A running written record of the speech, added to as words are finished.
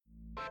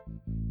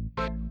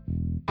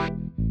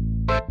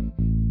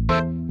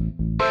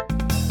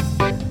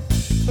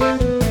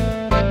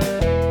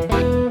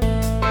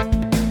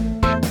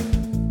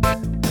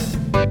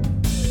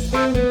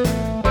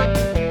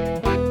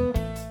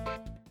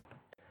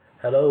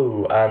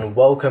Hello and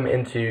welcome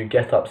into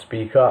Get Up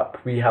Speak Up.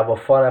 We have a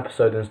fun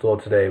episode in store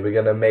today. We're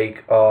going to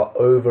make our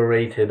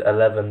overrated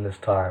 11 this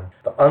time.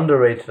 The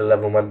underrated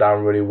 11 went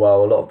down really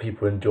well. A lot of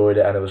people enjoyed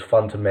it and it was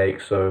fun to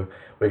make. So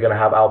we're going to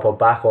have Alpa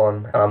back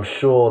on. And I'm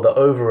sure the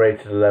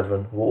overrated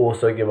 11 will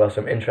also give us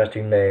some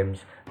interesting names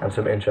and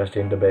some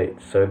interesting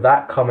debates. So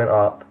that coming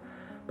up.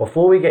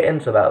 Before we get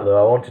into that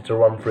though, I wanted to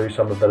run through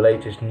some of the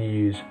latest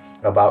news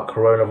about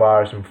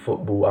coronavirus and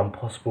football and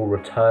possible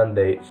return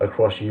dates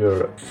across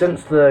Europe.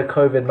 Since the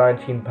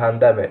COVID-19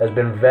 pandemic, there's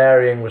been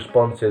varying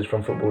responses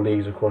from football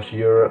leagues across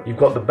Europe. You've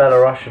got the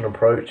Belarusian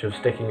approach of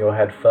sticking your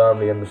head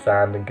firmly in the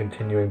sand and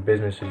continuing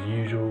business as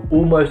usual.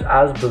 Almost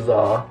as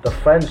bizarre, the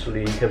French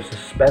league have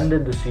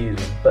suspended the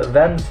season, but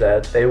then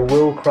said they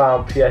will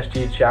crown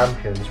PSG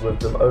champions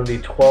with them only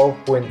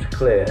 12 points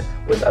clear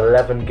with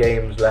 11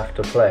 games left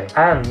to play.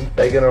 And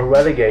they're going to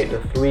relegate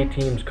the 3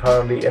 teams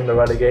currently in the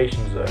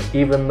relegation zone,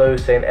 even though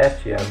Saint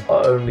Etienne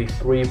are only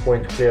 3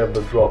 points clear of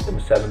the drop in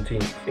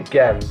 17th,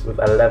 again with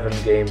 11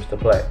 games to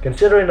play.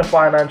 Considering the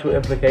financial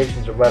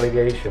implications of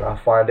relegation, I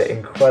find it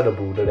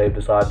incredible that they've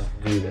decided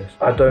to do this.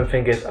 I don't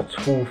think it's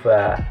at all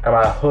fair, and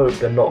I hope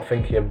they're not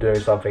thinking of doing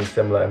something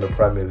similar in the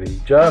Premier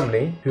League.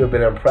 Germany, who have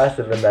been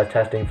impressive in their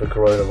testing for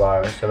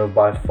coronavirus and have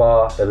by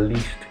far the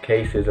least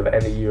cases of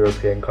any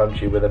European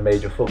country with a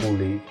major football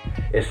league,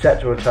 is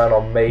set to return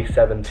on May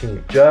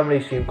 17th.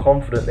 Germany seem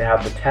confident they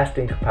have the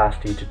testing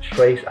capacity to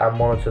trace and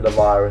monitor the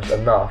virus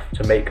enough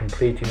to make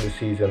completing the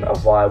season a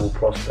viable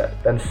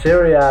prospect. Then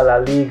Serie A, La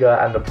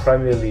Liga and the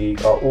Premier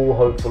League are all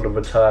hopeful of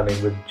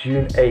returning, with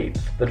June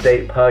 8th the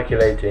date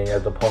percolating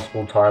as a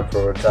possible time for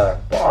a return.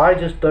 But I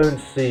just don't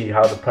see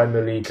how the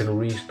Premier League can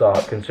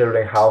restart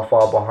considering how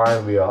far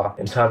behind we are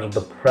in terms of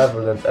the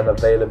prevalence and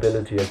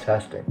availability of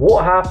testing.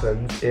 What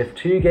happens if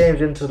 2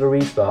 games into the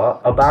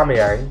restart,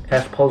 Aubameyang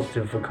tests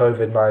positive for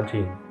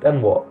COVID-19?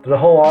 Then what? Does the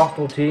whole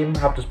Arsenal team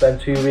have to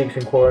spend 2 weeks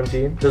in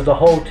quarantine? Does the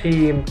whole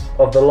team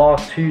of the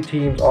last 2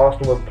 teams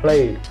Arsenal have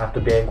played have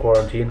to be in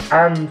quarantine?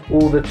 And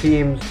all the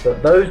teams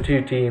that those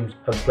 2 teams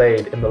have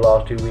played in the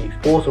last 2 weeks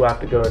also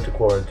have to go into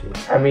quarantine?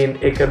 I mean,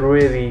 it could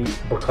really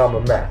become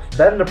a mess.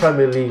 Then the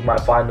Premier League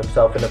might find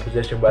themselves in a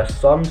position where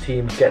some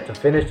teams get to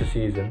finish the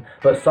season,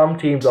 but some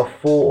teams are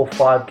 4 or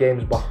 5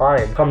 games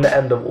behind come the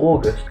end of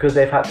August because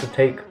they've had to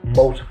take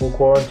multiple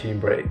quarantine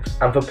breaks.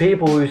 And for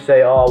people who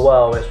say, oh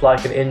well, it's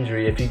like an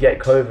injury, if you get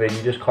COVID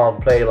you just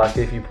can't play like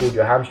if you pulled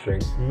your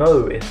hamstring.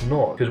 No, it's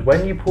not. Because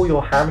when you pull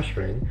your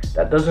hamstring,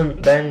 that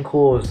doesn't then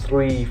cause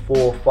 3,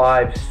 4,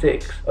 5,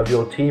 6 of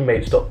your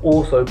teammates to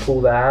also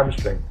pull their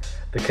hamstring.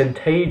 The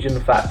contagion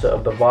factor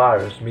of the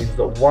virus means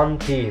that one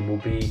team will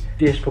be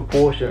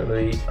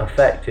disproportionately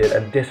affected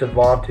and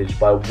disadvantaged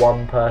by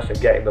one person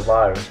getting the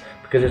virus,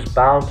 because it's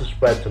bound to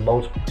spread to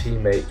multiple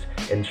teammates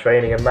in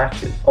training and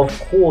matches. Of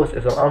course,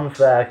 it's an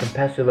unfair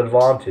competitive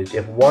advantage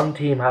if one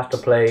team has to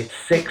play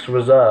 6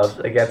 reserves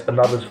against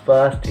another's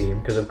first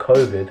team because of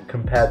COVID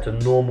compared to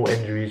normal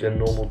injuries in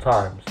normal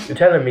times. You're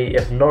telling me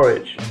if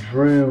Norwich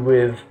drew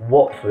with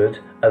Watford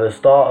at the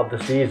start of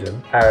the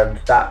season, and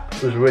that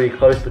was really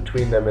close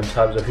between them in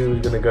terms of who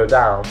was going to go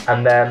down,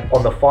 and then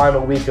on the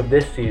final week of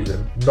this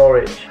season,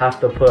 Norwich have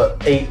to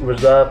put 8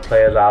 reserve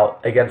players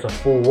out against a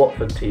full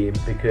Watford team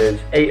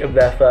because 8 of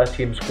their first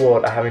team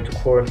squad are having to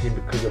quarantine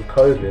because of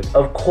COVID.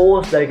 Of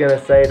course they're going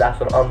to say that's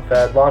an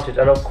unfair advantage,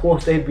 and of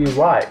course they'd be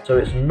right. So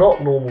it's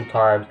not normal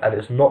times and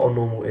it's not a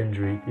normal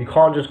injury. You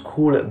can't just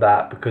call it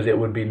that because it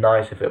would be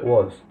nice if it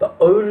was. The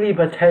only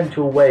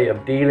potential way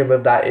of dealing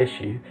with that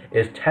issue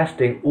is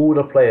testing all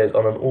the players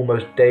on an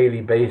almost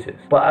daily basis.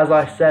 But as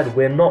I said,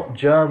 we're not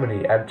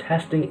Germany and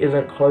testing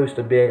isn't close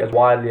to being as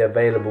widely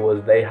available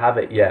as they have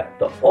it yet.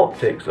 The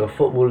optics of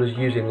footballers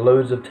using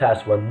loads of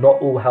tests when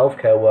not all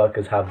healthcare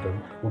workers have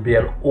them would be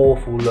an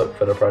awful look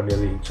for the Premier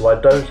League. So I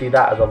don't see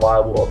that as a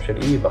viable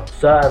option either.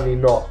 Certainly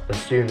not as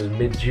soon as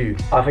mid-June.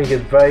 I think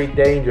it's very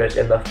dangerous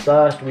in the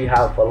thirst we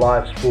have for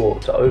live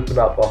sport to open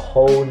up a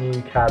whole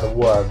new can of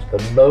worms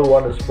that no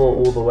one has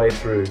thought all the way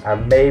through,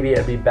 and maybe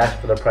it'd be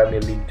best for the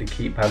Premier League to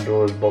keep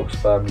Pandora's box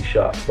firmly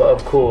shut. But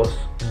of course,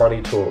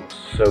 money talks,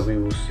 so we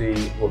will see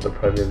what the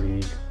Premier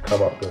League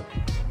come up with.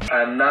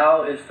 And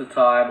now is the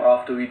time,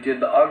 after we did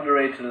the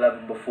underrated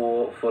 11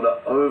 before, for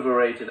the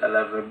overrated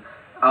 11.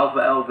 Alpa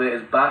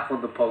Elbit is back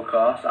on the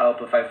podcast.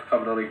 Alpa, thanks for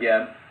coming on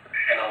again.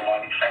 Hello,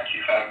 Marty. Thank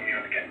you for having me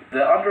on again.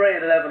 The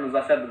underrated 11, as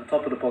I said at the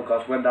top of the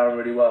podcast, went down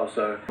really well,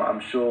 so I'm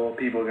sure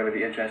people are going to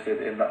be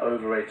interested in the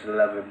overrated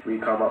 11 we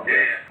come up with.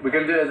 We're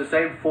going to do it as the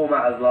same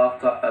format as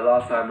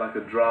last time, like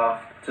a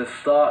draft. To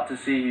start to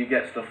see who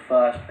gets the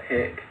first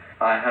pick,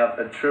 I have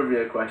a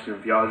trivia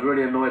question for you. I was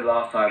really annoyed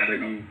last time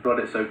that you got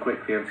it so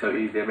quickly and so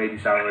easy. It made you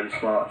sound really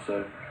smart,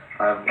 so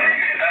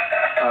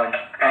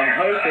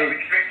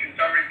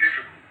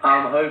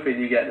I'm hoping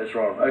you get this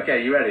wrong.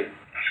 Okay, you ready?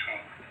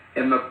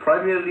 In the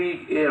Premier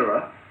League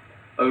era,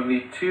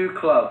 only 2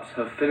 clubs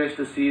have finished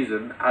the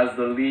season as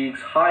the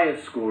league's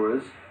highest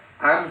scorers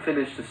and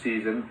finished the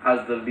season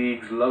as the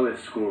league's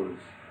lowest scorers.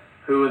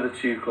 Who are the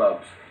 2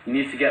 clubs? You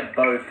need to get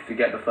both to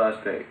get the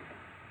first pick.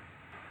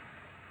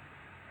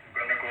 I'm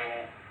going to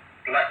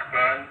go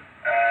Blackburn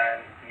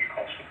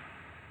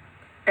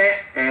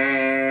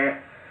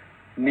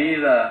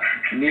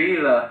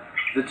Neither.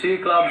 The two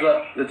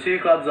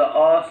clubs are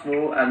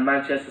Arsenal and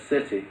Manchester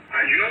City.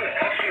 You know what?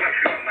 Arsenal went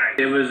through online.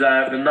 It was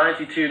the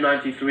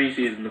 92-93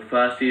 season, the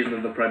first season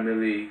of the Premier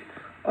League.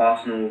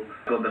 Arsenal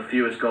got the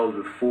fewest goals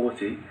with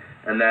 40.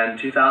 And then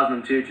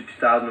 2002 to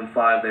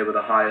 2005, they were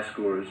the highest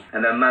scorers.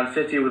 And then Man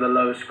City were the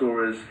lowest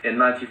scorers in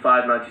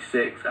 95,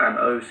 96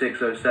 and 06,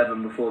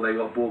 07 before they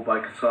got bought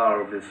by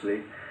Qatar,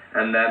 obviously.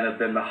 And then have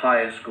been the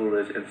highest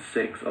scorers in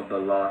 6 of the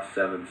last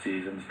 7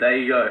 seasons. There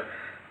you go.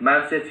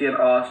 Man City and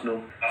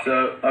Arsenal.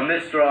 So on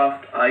this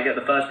draft, I get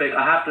the first pick.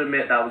 I have to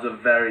admit that was a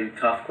very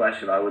tough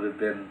question. I would have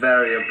been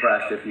very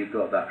impressed if you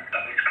got that.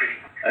 That looks great.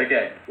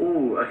 Okay.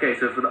 Okay.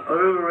 So for the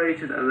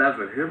overrated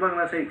 11, who am I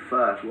going to take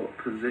first? What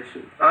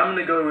position? I'm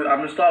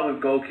going to start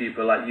with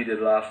goalkeeper, like you did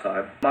last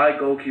time. My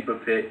goalkeeper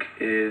pick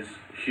is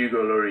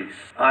Hugo Lloris.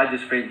 I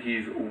just think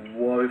he's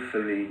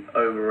woefully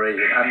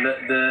overrated, and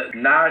the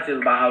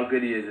narrative about how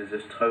good he is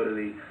just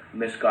totally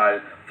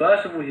misguided.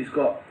 First of all, he's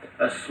got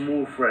a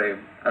small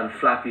frame and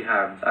flappy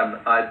hands, and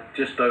I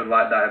just don't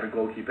like that in a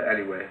goalkeeper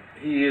anyway.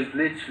 He is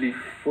literally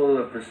full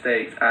of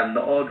mistakes, and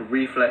the odd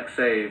reflex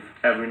save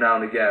every now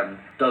and again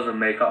doesn't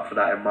make up for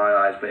that in my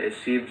eyes, but it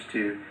seems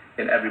to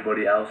in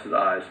everybody else's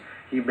eyes.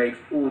 He makes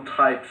all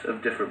types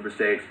of different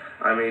mistakes.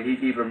 I mean,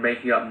 he's even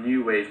making up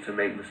new ways to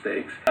make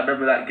mistakes. I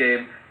remember that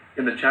game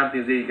in the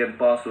Champions League against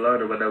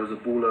Barcelona when there was a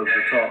ball over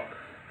the top.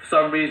 For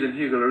some reason,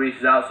 Hugo Lloris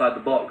is outside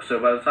the box, so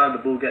by the time the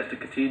ball gets to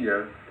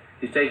Coutinho,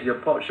 he's taking a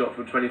pot shot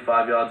from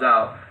 25 yards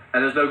out,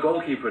 and there's no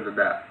goalkeeper in the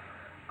net.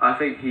 I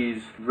think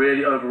he's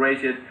really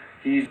overrated.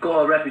 He's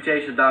got a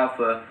reputation now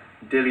for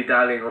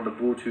dilly-dallying on the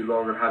ball too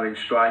long and having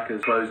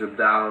strikers close him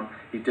down.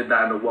 He did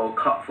that in the World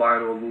Cup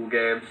final of all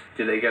games.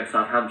 Did it against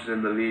Southampton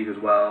in the league as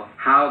well.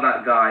 How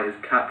that guy is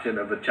captain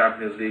of a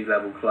Champions League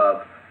level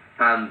club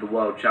and the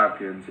world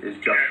champions is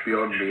just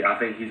beyond me. I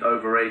think he's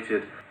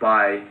overrated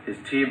by his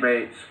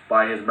teammates,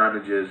 by his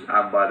managers,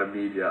 and by the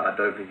media. I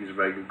don't think he's a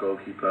very good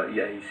goalkeeper,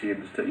 yet he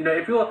seems to. You know,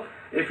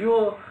 if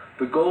you're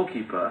the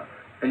goalkeeper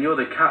and you're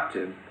the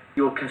captain,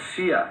 you're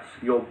Casillas,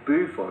 you're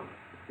Buffon,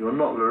 you're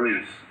not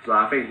Lloris. So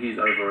I think he's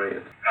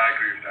overrated. I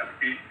agree with that.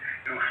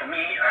 For me,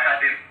 I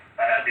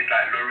did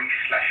like Lloris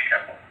 /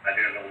 Kepa. I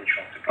didn't know which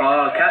one to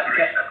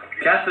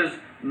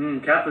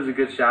pick. Kepa's a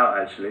good shout,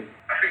 actually.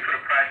 I think for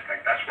the price tag,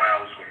 that's why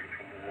I was going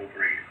for more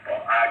overrated.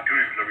 But I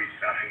agree with Lloris.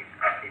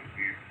 I think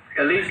you.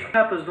 At least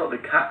Kepa's not the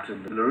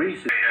captain.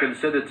 Lloris is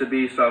considered to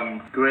be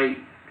some great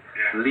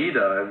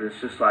leader, and it's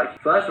just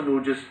like, first of all,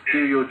 just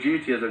do your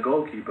duty as a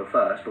goalkeeper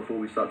first before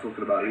we start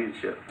talking about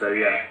leadership. So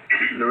yeah,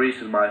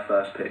 Lloris is my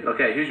first pick.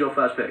 Okay, who's your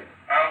first pick?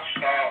 I'll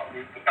start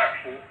with the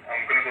back four.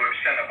 I'm going to go with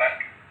centre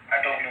back. I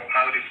don't know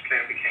how this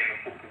player became a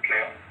football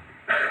player.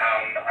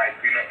 I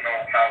do not know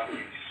how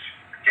he's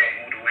getting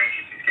all the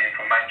wages he's getting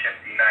from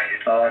Manchester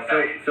United.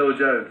 Phil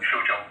Jones.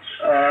 Phil Jones.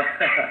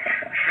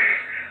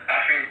 I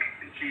think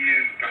he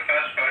is the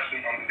first person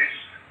on the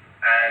list,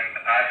 and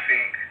I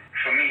think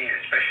for me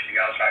especially,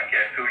 I was like,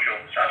 Phil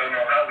Jones. I don't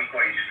know how he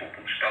got his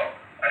football start.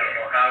 I don't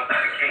know how he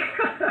became a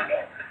football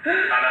star.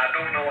 And I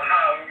don't know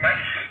how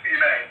Manchester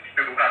United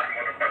still have him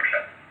on a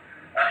contract.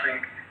 I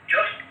think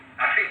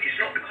it's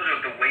not because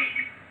of the way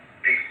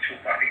they talk.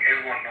 I think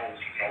everyone knows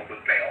he's not a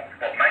good player.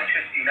 But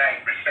Manchester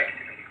United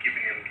respecting him and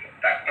giving him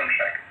that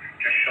contract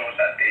just shows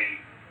that they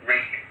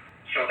rate him.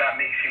 So that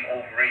makes him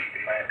overrated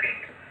in my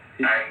opinion.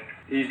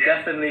 He's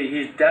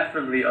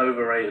definitely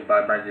overrated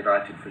by Man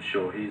United for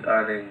sure. He's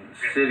earning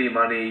silly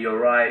money. You're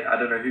right. I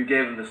don't know who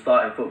gave him the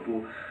start in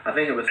football. I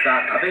think it was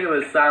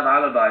Sam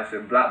Allardyce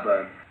in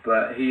Blackburn.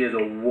 But he is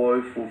a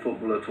woeful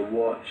footballer to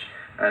watch,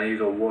 and he's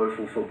a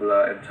woeful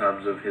footballer in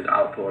terms of his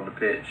output on the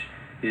pitch.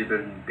 He's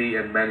been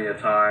beaten many a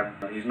time.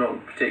 He's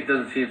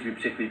doesn't seem to be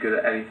particularly good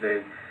at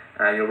anything.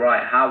 And you're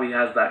right, how he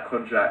has that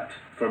contract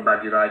from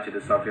Man United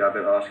is something I've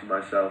been asking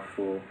myself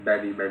for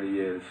many, many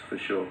years, for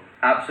sure.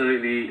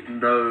 Absolutely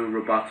no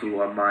rebuttal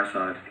on my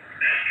side.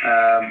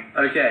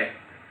 Okay.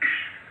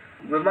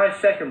 With my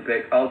second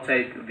pick, I'll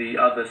take the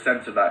other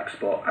centre-back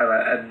spot,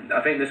 and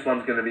I think this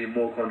one's going to be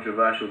more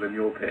controversial than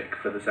your pick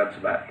for the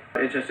centre-back.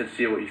 I'm interested to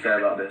see what you say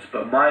about this,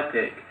 but my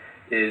pick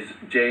is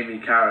Jamie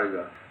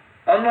Carragher.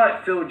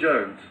 Unlike Phil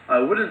Jones, I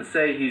wouldn't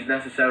say he's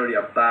necessarily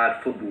a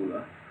bad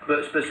footballer,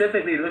 but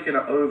specifically looking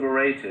at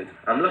overrated,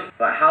 I'm looking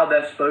at how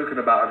they're spoken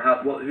about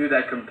and who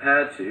they're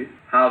compared to,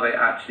 how they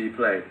actually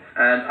played.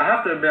 And I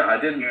have to admit, I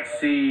didn't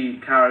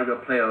see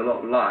Carragher play a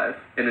lot live,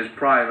 in his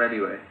prime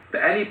anyway.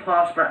 But any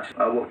past match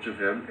I watch of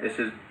him, it's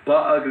his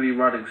butt-ugly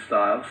running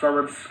style,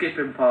 someone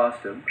skipping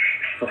past him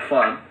for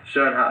fun,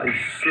 showing how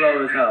he's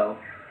slow as hell,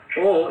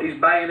 or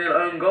he's banging in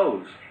own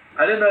goals.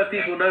 I don't know if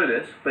people know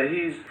this, but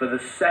he's for the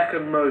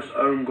second most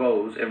own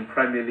goals in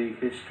Premier League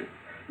history.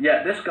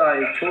 Yet this guy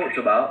is talked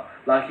about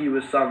like he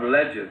was some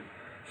legend,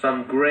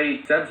 some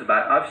great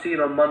centre-back. I've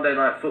seen on Monday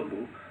Night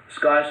Football,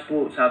 Sky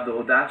Sports have the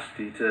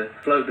audacity to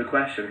float the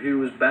question, who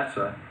was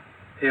better,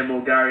 him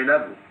or Gary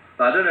Neville?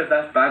 Now, I don't know if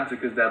that's banter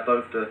because they're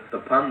both the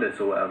pundits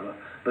or whatever,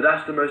 but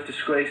that's the most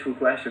disgraceful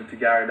question to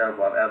Gary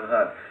Neville I've ever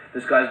heard.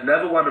 This guy's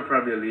never won the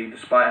Premier League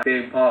despite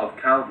being part of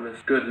countless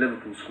good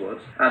Liverpool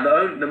squads.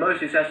 And the most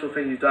successful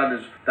thing he's done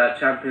is that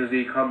Champions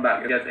League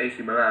comeback against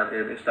AC Milan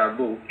in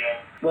Istanbul.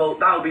 Well,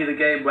 that would be the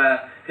game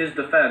where his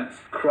defence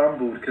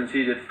crumbled,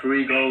 conceded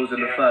 3 goals in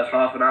the first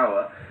half an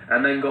hour,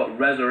 and then got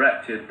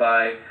resurrected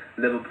by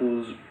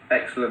Liverpool's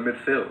excellent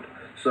midfield.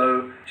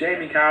 So,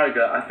 Jamie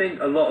Carragher, I think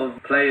a lot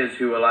of players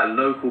who are like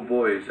local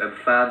boys and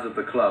fans of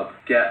the club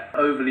get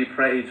overly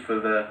praised for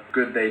the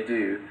good they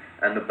do,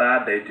 and the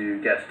bad they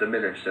do gets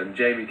diminished. And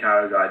Jamie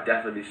Carragher I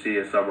definitely see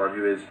as someone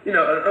who is, you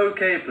know, an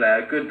okay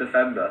player, a good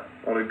defender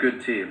on a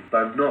good team,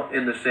 but not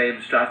in the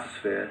same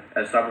stratosphere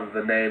as some of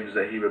the names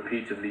that he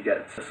repeatedly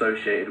gets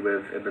associated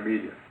with in the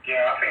media.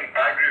 Yeah,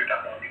 I agree with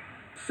that one.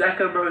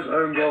 Second most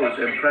own goals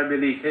in Premier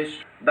League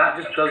history. That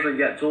just doesn't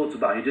get talked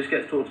about. He just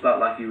gets talked about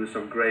like he was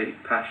some great,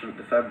 passionate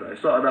defender.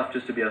 It's not enough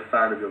just to be a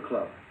fan of your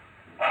club.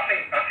 I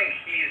think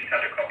he's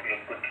had a couple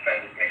of good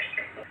defenders next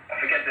to him. I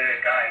forget the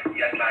guy, he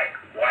had like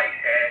white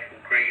hair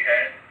or grey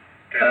hair.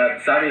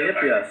 Sami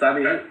Hyypiä.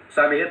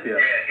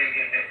 Yeah,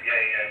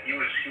 he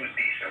was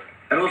decent.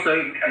 And also,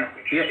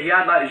 he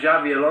had like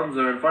Xavi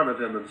Alonso in front of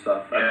him and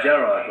stuff, and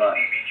Gerrard. Like.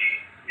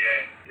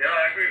 Yeah,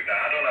 I agree with that.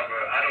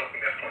 I don't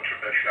think that's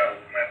controversial at all,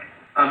 man.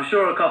 I'm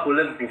sure a couple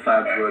Liverpool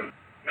fans would.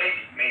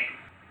 Maybe.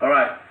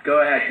 Alright,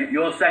 go ahead.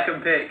 Your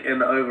second pick in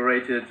the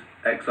overrated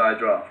XI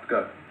draft.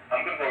 Go.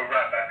 I'm going to go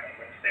right back. I'm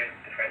going to stay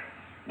with defence.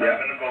 Yeah.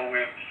 I'm going to go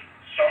with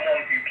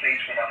someone who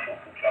plays for my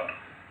football club.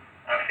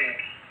 I think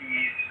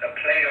he's a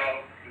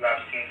player who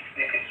I've seen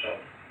snippets of.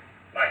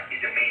 Like,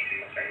 he's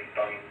amazing and he's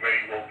done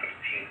very well for the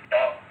team.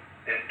 But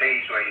there's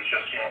days where he's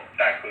just not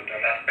that good,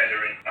 and that's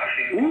Bellerin. I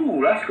think. Ooh,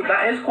 that's good.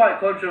 That is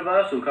quite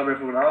controversial coming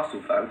from an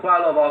Arsenal fan.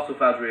 Quite a lot of Arsenal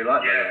fans really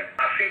like that. Yeah,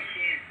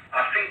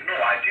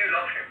 I do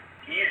love him.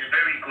 He is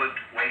very good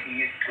when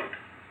he is good.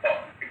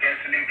 But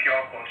against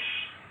Olympiacos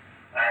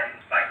and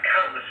like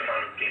countless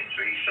amount of games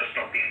where he's just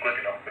not been good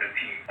enough for the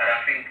team. And I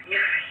think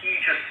if he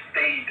just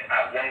stayed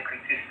at one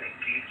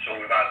consistency, so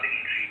without the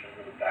injuries and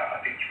all of that, I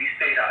think if he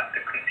stayed at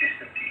the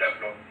consistency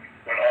level of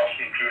when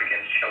Arsenal drew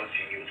against Chelsea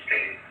and he was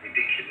playing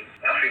ridiculous,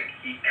 I think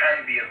he can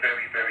be a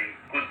very, very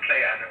good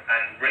player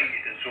and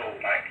rated as well.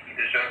 Like, he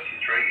deserves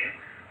his rating.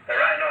 But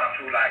right now I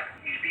feel like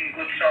he's been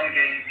good some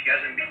games, he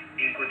hasn't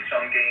been good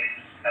some games,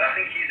 and I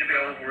think he's a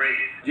bit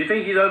overrated. Do you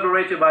think he's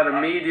overrated by the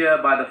media,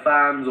 by the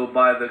fans, or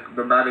by the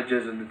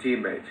managers and the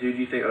teammates? Who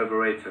do you think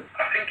overrates him?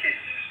 I think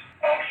it's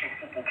Arsenal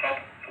Football Club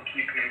for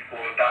keeping him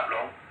for that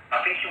long. I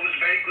think he was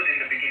very good in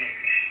the beginning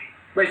initially.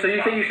 Wait, so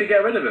you think you should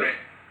get rid of him?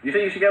 You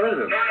think you should get rid of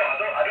him? No,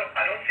 I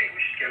don't think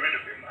we should get rid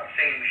of him. I'm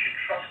saying we should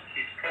trust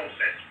his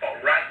process, but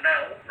right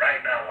now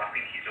I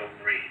think he's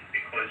overrated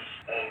because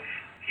of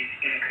his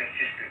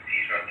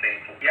inconsistencies when playing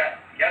football. Yeah,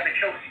 he had the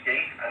Chelsea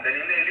game, and then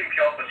in the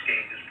Olympiacos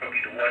game, he's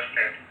probably the worst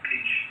player to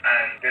pitch.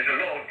 And there's a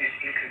lot of this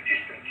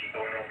inconsistency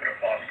going on for the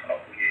past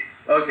couple of years.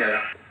 Okay.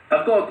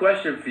 I've got a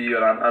question for you,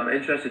 and I'm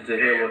interested to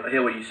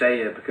hear what you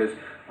say here, because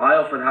I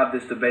often have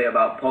this debate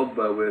about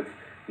Pogba with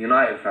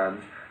United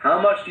fans.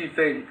 How much do you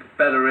think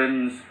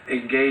Bellerin's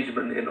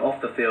engagement in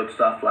off-the-field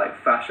stuff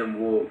like fashion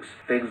walks,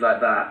 things like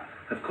that,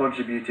 have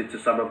contributed to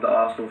some of the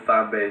Arsenal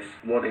fan base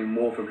wanting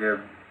more from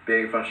him,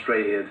 being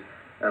frustrated,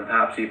 and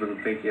perhaps even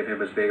thinking of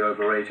him as being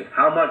overrated?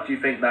 How much do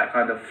you think that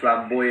kind of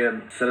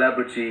flamboyant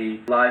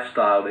celebrity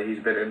lifestyle that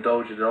he's been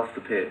indulging in off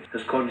the pitch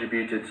has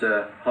contributed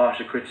to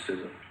harsher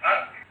criticism?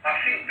 I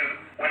think that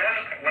when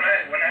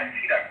I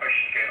see that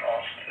question getting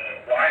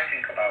asked, what I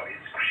think about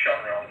is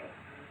Cristiano Ronaldo.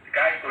 The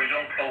guy's got his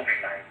own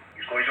clothing line,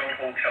 he's got his own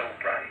hotel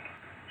brand,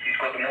 he's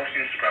got the most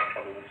Instagram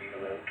followers in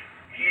the world.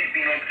 He's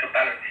been able to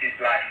balance his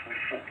life with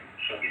football,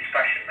 so his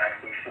fashion life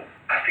with football.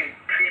 I think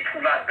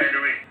people like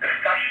Bellerin, the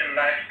fashion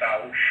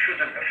lifestyle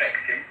shouldn't affect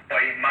him,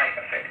 but it might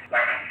affect him.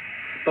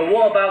 But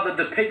what about the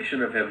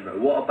depiction of him though?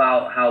 What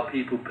about how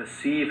people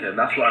perceive him?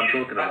 That's what I'm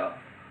talking about.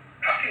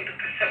 I think the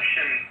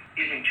perception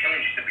isn't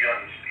changed, to be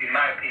honest, in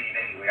my opinion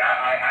anyway.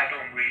 I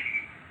don't really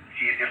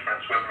see a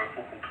difference whether a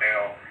football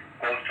player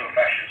goes to a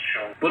fashion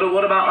show. But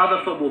what about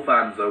other football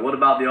fans though? What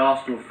about the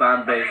Arsenal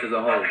fan base as a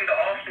whole? I think the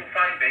Arsenal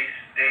fan base,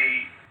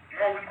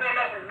 we've got a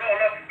lot of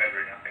love for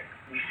Bellerin, I think.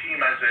 We see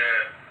him as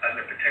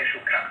a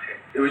potential captain.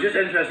 It was just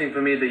interesting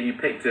for me that you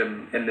picked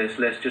him in this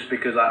list, just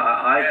because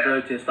I've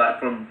noticed that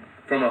from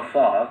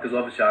afar, because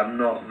obviously I'm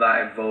not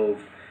that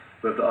involved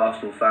with the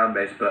Arsenal fan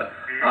base, but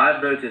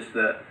I've noticed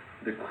that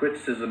the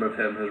criticism of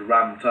him has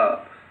ramped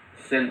up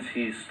since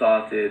he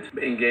started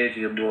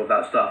engaging in more of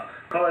that stuff.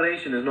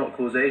 Correlation is not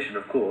causation,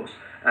 of course,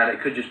 and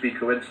it could just be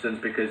coincidence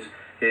because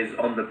his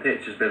on the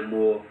pitch has been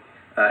more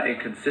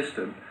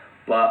inconsistent.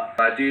 But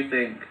I do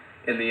think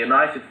in the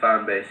United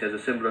fan base there's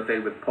a similar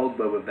thing with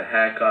Pogba, with the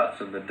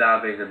haircuts and the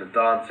dabbing and the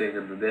dancing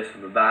and the this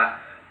and the that,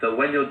 that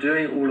when you're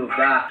doing all of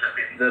that,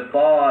 the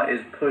bar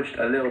is pushed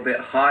a little bit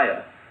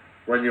higher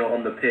when you're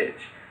on the pitch,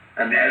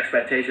 and the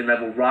expectation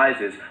level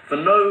rises for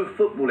no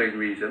footballing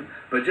reason,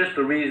 but just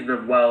the reason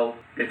of, well,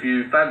 if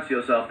you fancy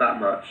yourself that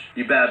much,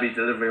 you better be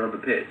delivering on the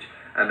pitch,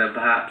 and then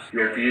perhaps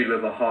you're viewed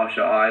with a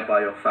harsher eye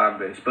by your fan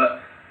base.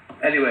 But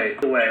Anyway,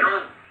 You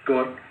know,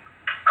 go on.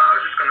 I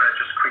was just gonna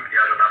quickly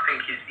add on. I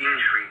think his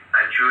injury,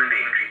 and during the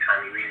injury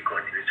time, he really got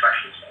into his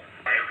fashion style.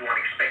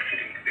 Everyone expected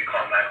him to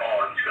become like,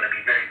 oh, he's gonna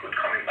be very good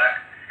coming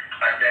back,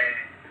 and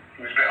then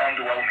he was very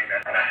underwhelming.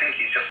 And I think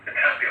he's just a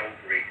tad bit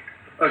overrated.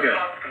 Okay.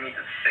 It's hard for me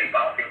to say,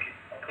 but I think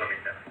I'll put him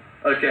in there.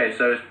 Okay,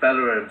 so it's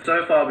Bellerin.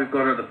 So far we've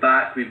gone at the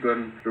back, we've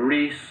gone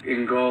Reece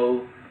in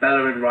goal,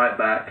 Bellerin right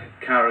back,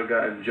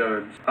 Carragher and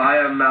Jones. I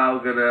am now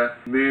going to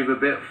move a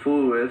bit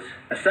forward.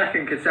 A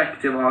second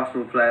consecutive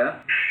Arsenal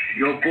player.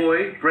 Your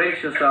boy,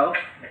 brace yourself.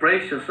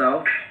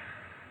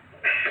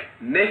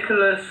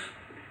 Nicolas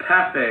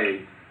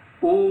Pepe.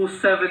 All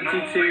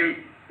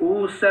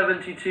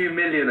 72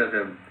 million of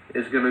him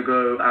is going to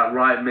go at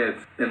right mid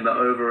in the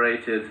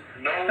overrated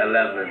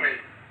 11.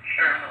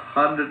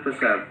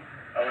 100%.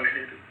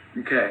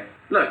 Okay,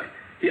 look,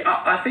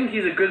 I think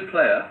he's a good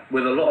player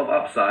with a lot of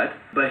upside,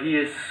 but he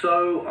is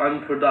so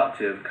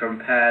unproductive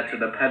compared to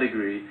the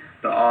pedigree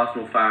that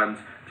Arsenal fans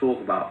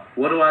talk about.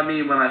 What do I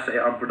mean when I say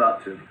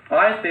unproductive?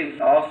 I think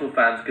Arsenal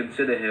fans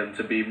consider him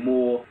to be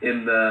more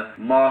in the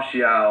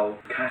Martial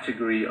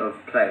category of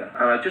player.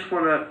 And I just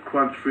want to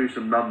crunch through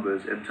some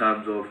numbers in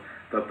terms of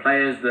the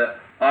players that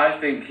I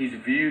think he's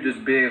viewed as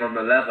being on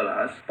the level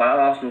as by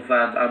Arsenal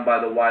fans and by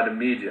the wider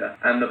media,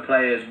 and the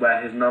players where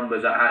his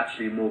numbers are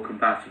actually more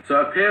compatible.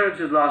 So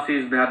appearances last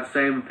season, they had the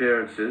same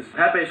appearances.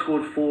 Pepe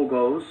scored 4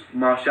 goals,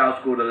 Martial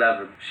scored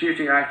 11.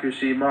 Shooting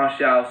accuracy,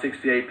 Martial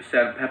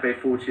 68%, Pepe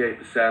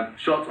 48%.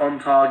 Shots on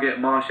target,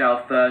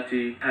 Martial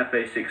 30,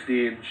 Pepe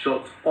 16.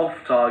 Shots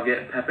off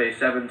target, Pepe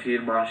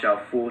 17, Martial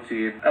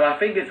 14. And I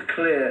think it's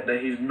clear that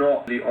he's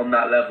not really on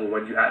that level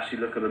when you actually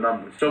look at the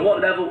numbers. So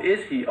what level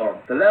is he on?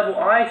 The level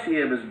I see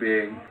him as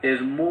being is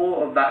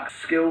more of that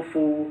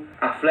skillful,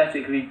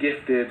 athletically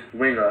gifted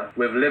winger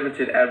with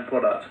limited end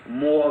product,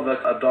 more of a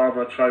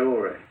Adama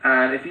Traore.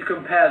 And if you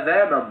compare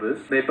their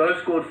numbers, they both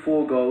scored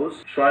 4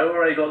 goals.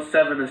 Traore got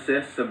 7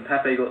 assists and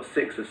Pepe got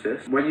 6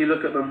 assists. When you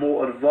look at the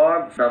more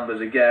advanced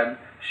numbers again,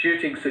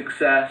 shooting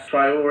success,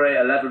 Traore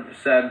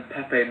 11%,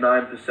 Pepe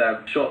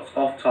 9%. Shots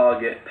off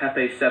target,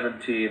 Pepe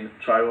 17,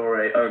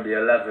 Traore only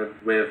 11,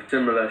 with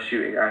similar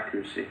shooting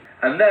accuracy.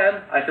 And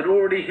then, I could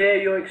already hear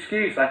your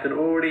excuse, I could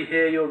already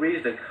hear your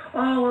reasoning.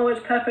 Oh, well, it's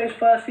Pepe's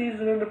first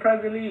season in the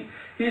Premier League.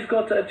 He's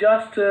got to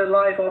adjust to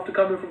life after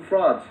coming from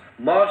France.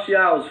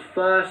 Martial's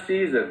first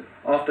season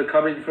after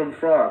coming from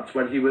France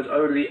when he was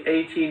only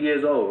 18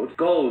 years old,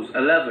 goals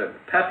 11,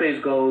 Pepe's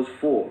goals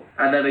 4.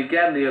 And then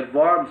again the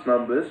advanced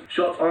numbers,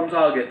 shots on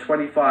target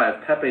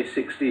 25, Pepe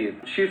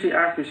 16, shooting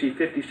accuracy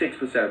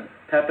 56%,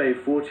 Pepe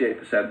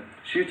 48%,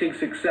 shooting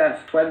success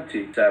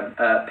 20%,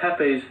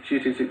 Pepe's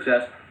shooting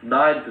success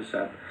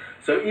 9%.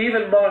 So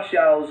even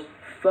Martial's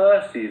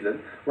first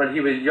season, when he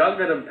was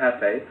younger than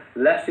Pepe,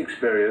 less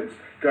experienced,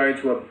 going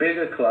to a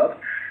bigger club,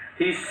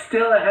 he's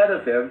still ahead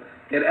of him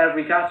in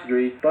every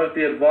category, both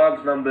the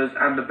advanced numbers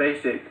and the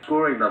basic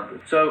scoring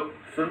numbers. So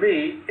for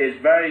me, it's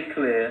very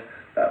clear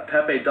that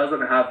Pepe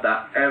doesn't have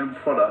that end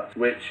product,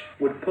 which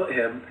would put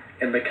him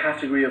in the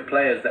category of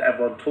players that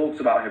everyone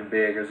talks about him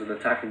being as an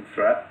attacking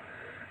threat,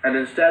 and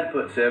instead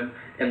puts him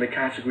in the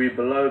category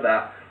below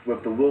that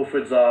with the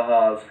Wilfried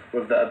Zahas,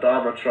 with the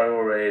Adama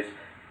Traores,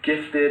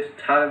 gifted,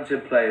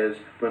 talented players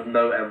with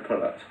no end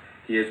product.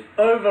 He is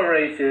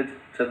overrated.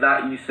 To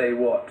that you say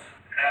what?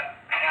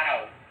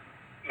 How?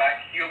 Like,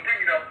 you're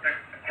bringing up the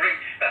great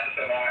stats,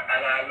 and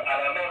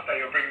I know that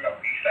you're bringing up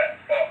these stats,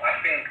 but I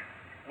think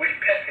with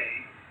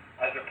Pepe,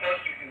 as a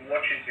person who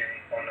watches him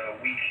on a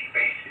weekly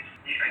basis,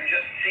 you can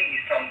just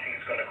see something's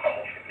going to come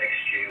off him next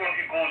year. Everyone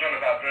who goes on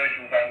about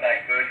Virgil van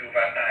Dijk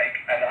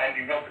and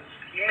Andy Roberts,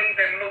 he made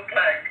them look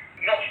like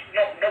not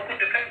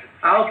good defenders.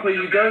 Alpa,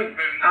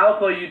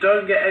 you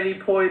don't get any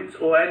points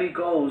or any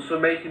goals for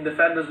making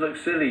defenders look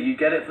silly. You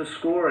get it for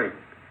scoring.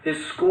 The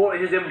stats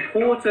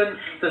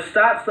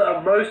that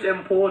are most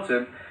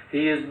important,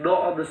 he is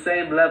not on the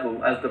same level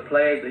as the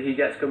players that he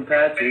gets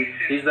compared to.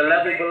 He's the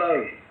level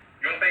below.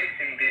 You're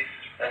basing this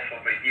off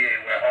of a year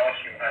where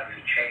Arsenal had to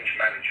change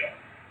manager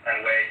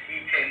and where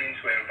he came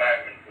into an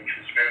environment which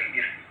was very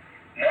iffy.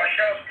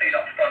 Martial's played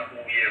up front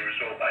all year as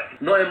well, but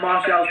not in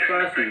Martial's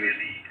first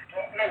season.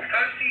 No,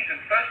 first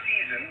season,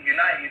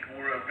 United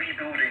were a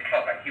rebuilding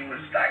club and he was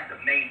like the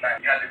main man.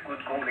 He had a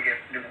good goal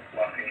against Liverpool,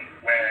 I think,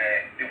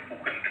 where Liverpool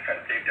couldn't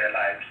defend, save their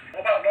lives.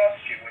 What about last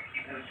year when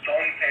he was the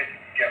only player to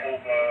get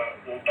over...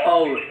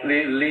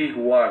 League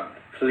One,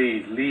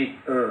 please,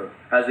 League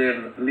as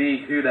in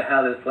League, who the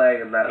hell is playing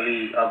in that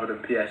league other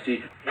than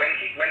PSG?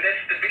 When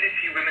there's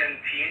stability within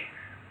the team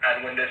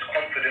and when there's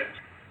confidence,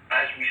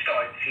 as we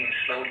started seeing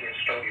slowly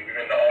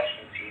within the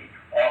Arsenal team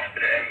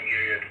after the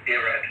Emery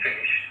era had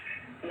finished,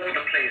 all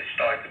the players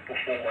started to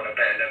perform on a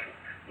better level.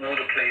 All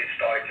the players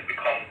started to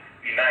become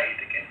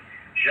united again.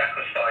 Xhaka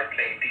started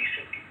playing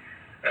decently.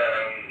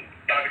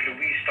 David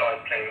Luiz started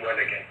playing well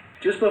again.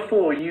 Just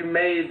before, you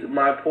made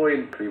my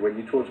point when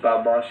you talked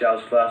about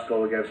Martial's first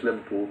goal against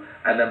Liverpool,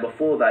 and then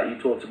before that you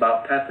talked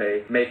about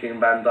Pepe making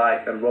Van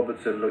Dijk and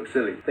Robertson look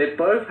silly. They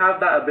both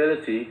have that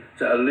ability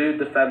to elude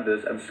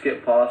defenders and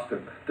skip past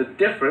them. The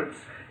difference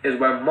is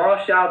when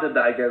Martial did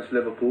that against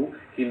Liverpool,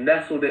 he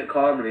nestled it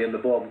calmly in the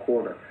bottom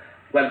corner.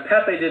 When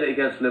Pepe did it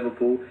against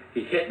Liverpool,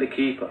 he hit the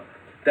keeper.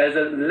 There's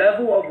a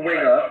level of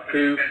winger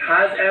who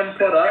has end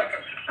product,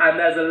 and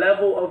there's a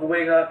level of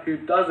winger who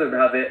doesn't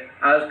have it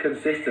as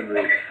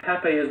consistently.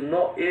 Pepe is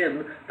not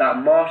in that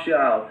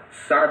Martial,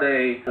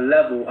 Sané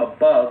level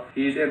above.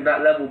 He's in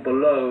that level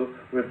below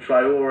with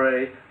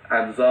Traore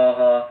and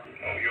Zaha.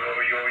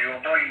 You're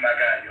boy my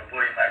guy. You're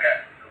boy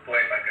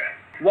my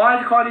guy.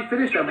 Why can't he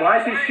finish them? Why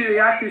is his shooting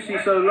accuracy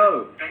so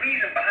low? The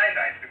reason behind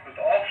that is because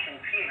the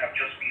Arsenal team have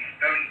just been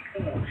very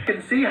poor. You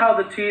can see how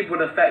the team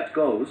would affect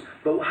goals,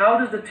 but how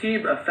does the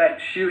team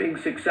affect shooting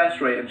success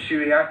rate and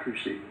shooting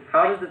accuracy?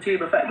 How does the team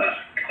affect that?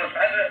 Because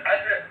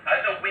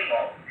as a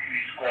winger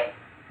who's got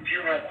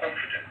zero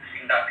confidence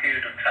in that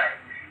period of time,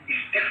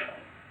 it's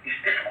difficult.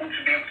 It's difficult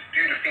to be able to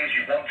do the things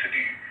you want to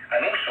do.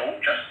 And also,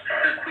 just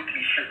very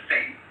quickly should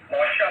say,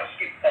 Martial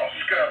skipped past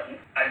Skirtle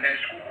and then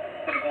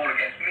scored a goal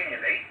against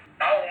Mignolet.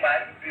 Our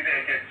man did it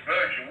against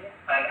Virgil,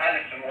 and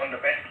Alisson, one of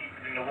the best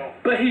keepers in the world.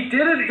 But he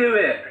didn't do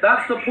it.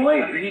 That's the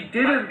point. He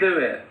didn't do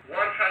it.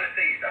 What I'm trying to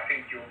say is, I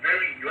think you're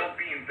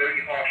being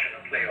very harsh on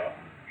a player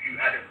who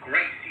had a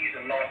great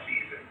season last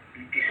season.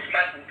 He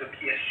dismantled the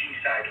PSG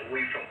side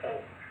away from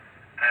home,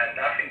 and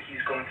I think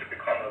he's going to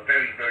become a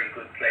very, very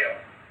good player.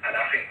 And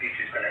I think this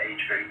is going to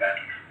age very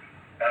badly.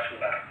 That's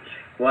what I have to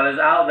say. Well,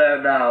 it's out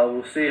there now.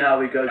 We'll see how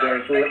we go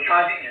going forward.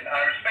 I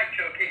respect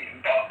your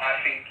opinion, but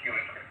I think you're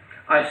incorrect.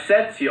 I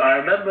said to you, I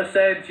remember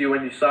saying to you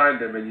when you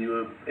signed him and you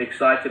were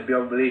excited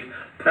beyond belief,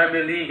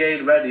 Premier League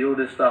ain't ready, all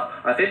this stuff.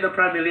 I think the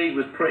Premier League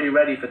was pretty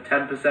ready for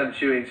 10%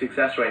 shooting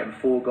success rate and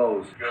 4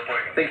 goals. Your point.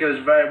 I think it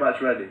was very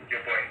much ready.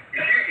 Your point. If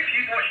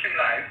you watched him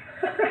live,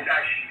 he's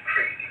actually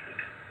crazy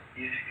good.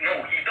 He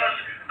does,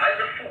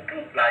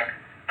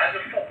 as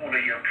a footballer,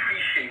 you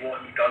appreciate what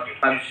he does.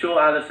 I'm sure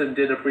Alisson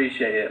did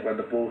appreciate it when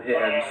the ball hit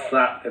him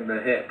slapped in the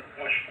hip.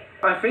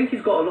 I think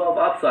he's got a lot of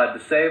upside,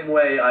 the same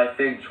way I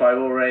think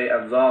Traore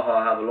and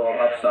Zaha have a lot of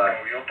upside.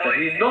 But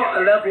he's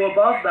not a level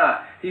above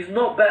that. He's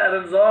not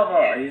better than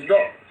Zaha.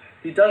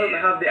 He doesn't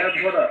have the end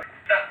product.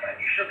 Stat man,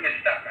 you should be a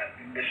stat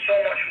man. There's so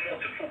much more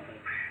to football.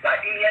 Like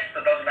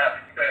Iniesta doesn't have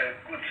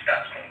good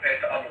stats compared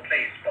to other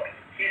players, but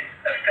his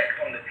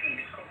effect on the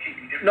team is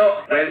completely different.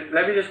 No, wait,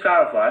 let me just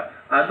clarify.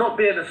 I'm not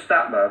being a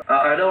stat man.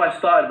 I know I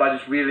started by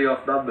just reeling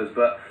off numbers,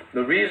 but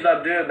the reason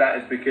I'm doing that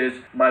is because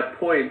my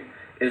point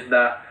is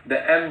that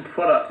the end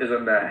product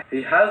isn't there.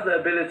 He has the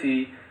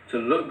ability to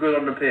look good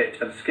on the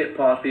pitch and skip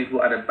past people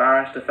and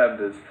embarrass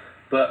defenders,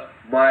 but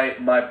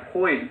my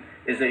point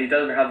is that he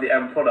doesn't have the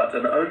end product,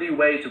 and the only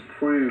way to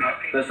prove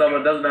that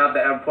someone doesn't have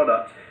the end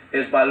product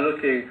is by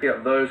looking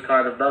at those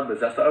kind of numbers.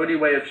 That's the only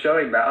way of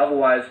showing that.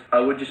 Otherwise, I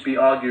would just be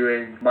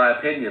arguing my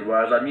opinion,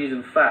 whereas I'm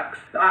using facts.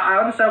 I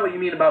understand what you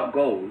mean about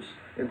goals,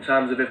 in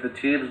terms of if the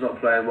team's not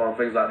playing well and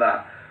things like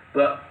that,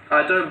 but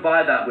I don't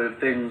buy that with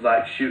things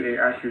like shooting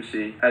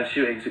accuracy and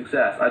shooting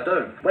success. I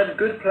don't. When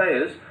good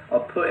players are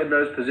put in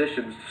those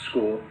positions to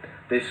score,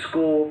 they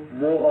score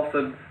more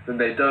often than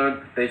they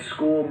don't. They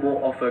score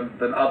more often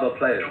than other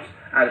players.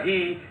 And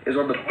he is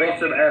on the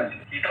bottom end.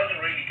 He doesn't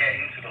really get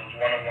into those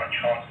one-on-one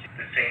chances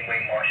the same way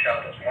Martial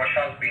does.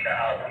 Martial's been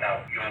out and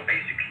out. You're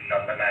basically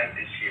number 9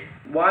 this year.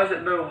 Why is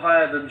it no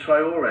higher than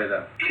Traore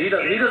then? He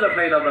doesn't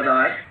play number 9.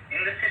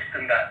 In the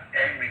system that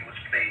Emery was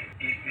playing,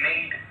 it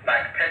made,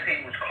 like,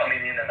 Pepe was coming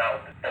in and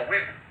out. But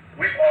with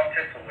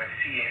Arteta, we're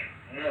seeing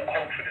more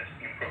confidence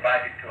being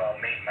provided to our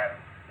main man,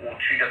 or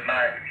to the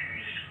man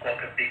who's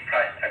got a big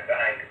price tag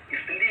behind him.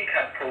 If the league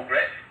had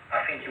progressed,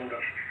 I think he would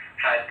have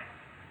had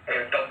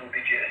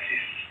double-digit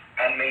assists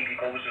and maybe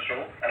goals as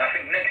well. And I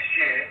think next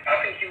year,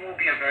 I think he will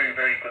be a very,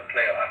 very good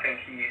player. I think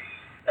he's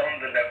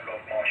on the level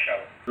of Martial.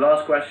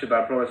 Last question,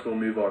 I promise we'll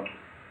move on.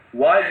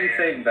 Why do you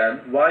think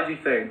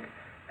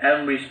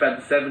Emery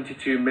spent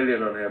 72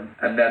 million on him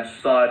and then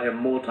started him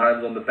more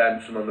times on the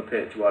bench than on the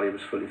pitch while he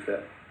was fully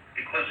fit?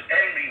 Because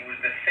Emery was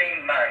the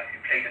same man who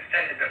played a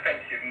centre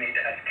defensive mid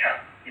as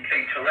cap. He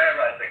played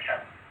Torreira as a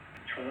cap.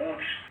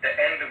 Towards the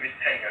end of his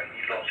tenure,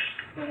 he lost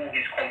all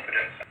his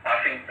confidence. I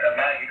think a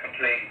man who can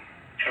play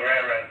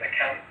Torreira as a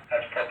cap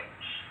has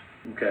problems.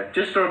 Okay.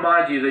 Just to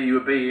remind you that you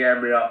were beating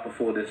Emery up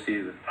before this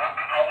season.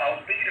 I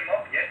was beating him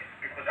up, yes,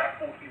 because I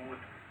thought he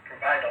would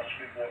provide us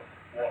with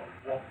what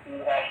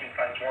all Arsenal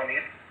fans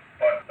wanted.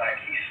 But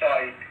like he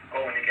started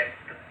going against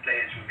the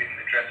players within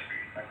the dressing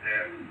room,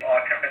 and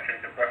Arteta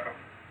is a breath of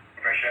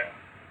fresh air.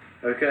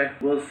 Okay,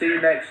 we'll see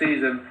next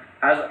season.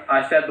 As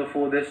I said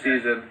before this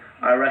season,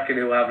 I reckon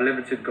he will have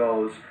limited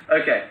goals.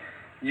 Okay,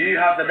 you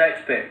have the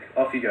next pick.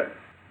 Off you go.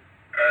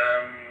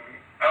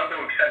 I'll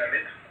go with centre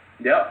mid.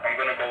 Yep. I'm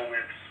gonna go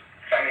with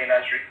Sami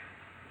Nasri.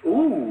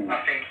 Ooh.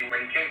 I think when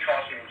he came to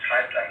Arsenal, he was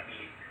hyped and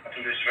I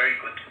think he was very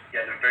good. He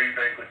had a very,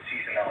 very good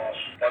season at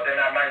Arsenal. But then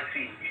at Man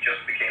City, he just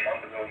became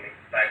underwhelming.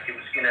 Like, he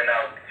was in and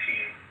out of the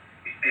team.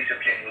 His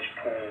discipline was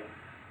poor.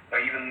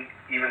 But even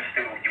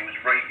still, he was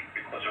rated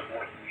because of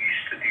what he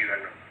used to do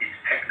and his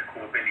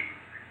technical ability.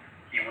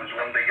 He was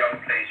one of the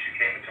young players who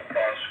came into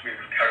France with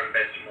Karim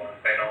Benzema and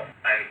Beno,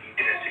 and he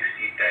didn't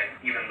succeed then,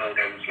 even though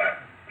there was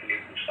like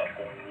political stuff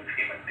going on.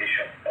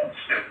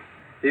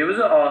 was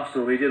at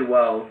Arsenal, he did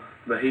well,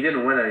 but he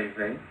didn't win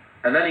anything.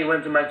 And then he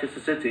went to Manchester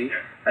City,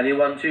 and he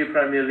won 2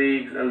 Premier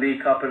Leagues, a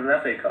League Cup and an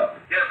FA Cup.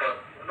 Yeah, but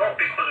not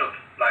because of,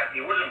 like,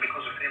 it wasn't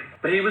because of him.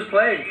 But he was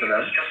playing for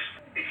them.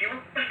 He was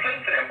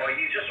playing for them, but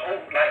he's just,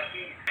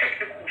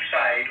 technical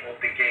side of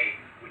the game,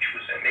 which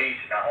was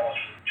amazing at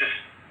Arsenal, just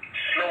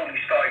slowly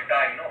started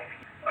dying off.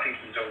 I think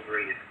he's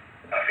overrated.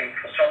 I think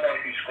for someone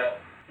who's got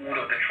all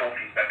of the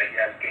trophies that he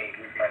has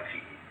gained with Man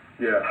City,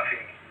 I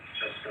think he's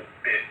just a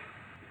bit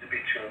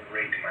too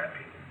overrated, in my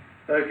opinion.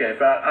 Okay,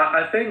 but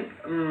I think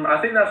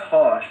that's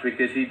harsh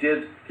because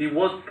he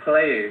was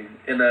playing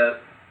in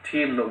a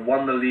team that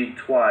won the league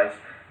twice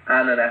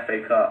and an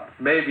FA Cup.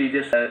 Maybe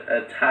just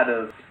a tad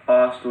of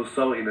Arsenal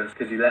saltiness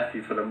because he left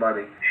you for the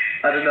money.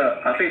 I don't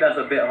know. I think that's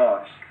a bit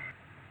harsh.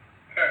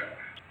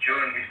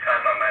 During his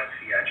time at Man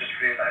City, I just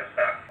realised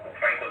that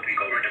thank God we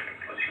got rid of him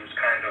because he was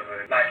kind of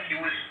he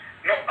was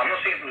not. I'm not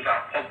saying he was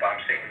at Pogba.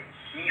 I'm saying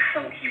he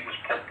thought he was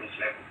Pogba's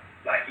level.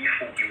 Like he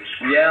thought he was.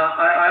 Yeah,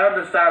 I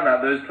understand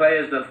that. Those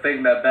players that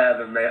think they're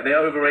better than they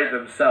overrate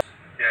themselves.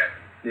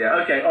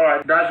 Yeah. Okay. All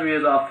right. Nasri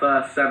is our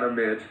first centre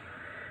mid.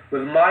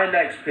 With my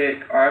next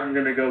pick, I'm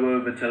gonna go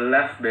over to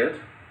left mid,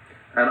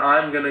 and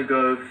I'm gonna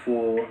go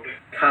for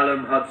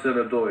Callum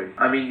Hudson-Odoi.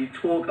 I mean, you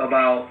talk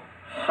about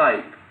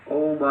hype.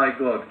 Oh my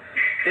God.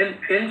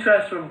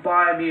 Interest from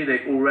Bayern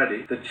Munich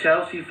already. The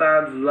Chelsea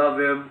fans love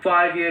him.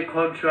 5-year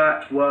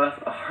contract worth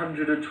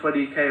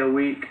 120k a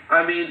week.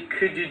 I mean,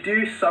 could you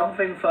do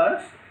something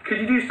first? Could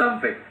you do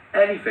something?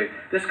 Anything.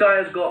 This guy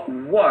has got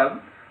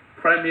 1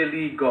 Premier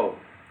League goal.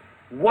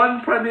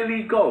 1 Premier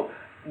League goal.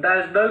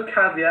 There's no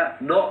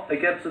caveat, not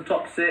against the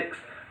top 6,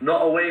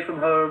 not away from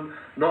home,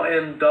 not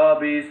in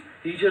derbies.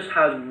 He just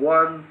has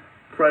 1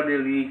 Premier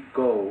League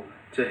goal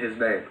to his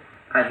name.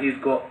 And he's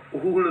got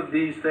all of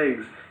these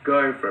things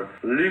going for him.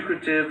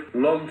 Lucrative,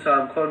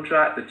 long-term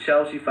contract. The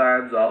Chelsea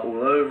fans are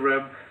all over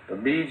him. The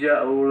media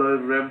are all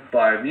over him.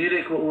 Bayern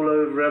Munich were all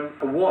over him.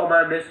 And what am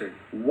I missing?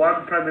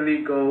 1 Premier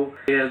League goal.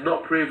 He has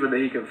not proven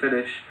that he can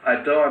finish. I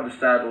don't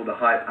understand all the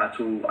hype at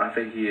all. I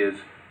think he is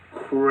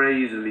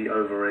crazily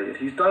overrated.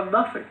 He's done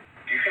nothing.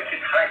 Do you think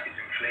his hype is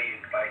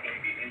inflated by him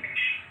being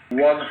English?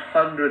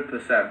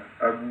 100%,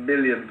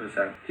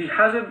 1,000,000%. He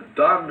hasn't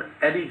done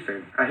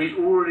anything, and he's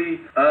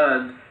already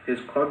earned his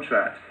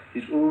contract.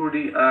 He's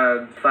already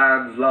earned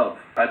fans' love.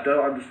 I don't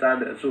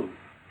understand it at all.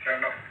 Fair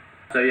enough.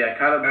 So yeah,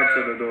 Callum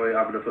Hudson-Odoi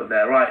I'm going to put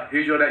there. Right,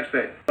 who's your next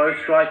pick?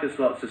 Both striker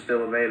slots are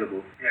still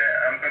available. Yeah,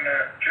 I'll pick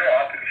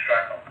a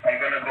striker. I'm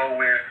going to go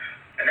with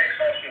an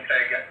ex-Arsenal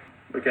player again.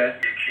 Okay.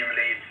 He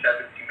accumulated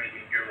 70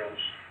 million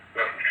euros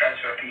worth of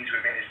transfer fees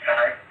within his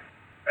time.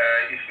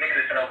 It's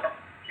Nicolas Anelka.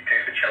 He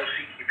played for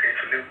Chelsea, he played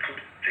for Liverpool,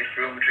 played for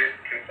Real Madrid,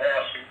 played for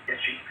Arsenal,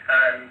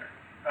 and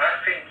I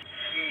think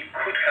he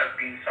could have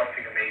been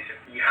something amazing.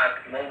 He had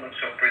moments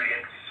of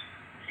brilliance.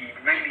 He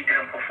really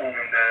didn't perform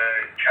in the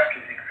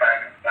Champions League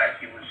final like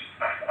he was.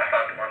 I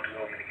found him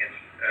underwhelming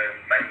against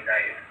Man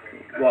United.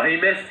 Well,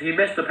 he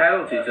missed the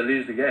penalty to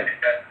lose the game.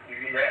 He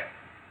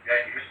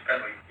missed the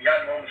penalty. He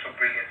had moments of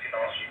brilliance in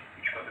Arsenal,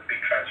 which was a big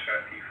transfer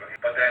fee for him.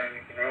 But then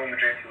in Real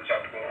Madrid, he was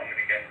underwhelming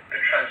again.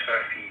 The transfer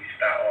fees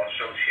that are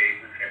associated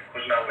with him,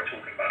 because now we're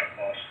talking about a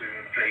past with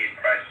inflated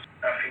prices.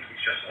 I think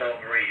he's just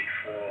overrated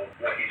for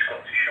what he's got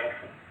to show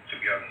for, to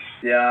be honest.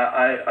 Yeah,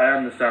 I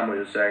understand what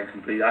you're saying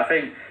completely. I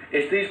think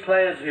it's these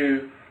players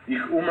who you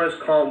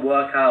almost can't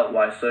work out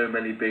why so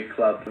many big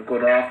clubs have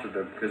gone after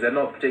them, because they're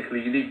not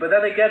particularly unique. But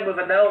then again, with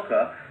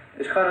Anelka,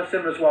 it's kind of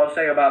similar to what I was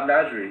saying about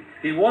Nasri.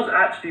 He was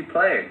actually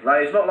playing.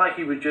 Like, it's not like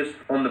he was just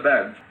on the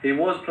bench. He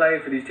was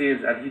playing for these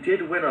teams, and he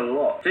did win a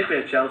lot,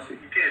 particularly at Chelsea.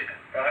 He did,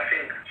 but I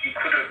think he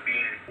could have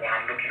been, what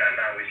I'm looking at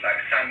now is like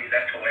Samuel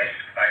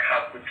Eto'o-esque, like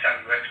how good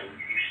Samuel Eto'o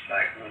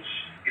was.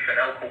 If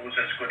Anelka was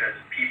as good as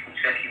people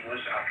said he was,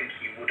 I think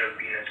he would have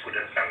been as good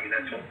as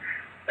Samuel Eto'o,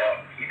 but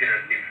he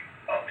didn't live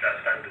up to that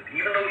standard.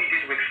 Even though he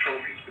did win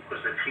trophies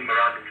because the team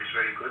around him was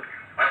very good,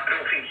 I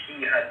don't think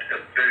he had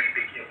a very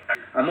big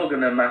impact. I'm not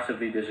going to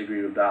massively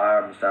disagree with that.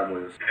 I understand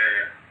what you're saying.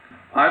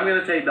 Yeah. I'm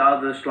going to take the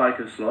other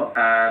striker slot,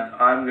 and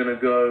I'm going to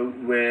go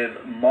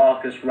with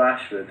Marcus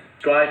Rashford.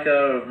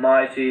 Striker of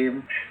my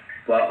team,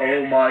 but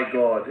oh my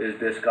God, is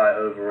this guy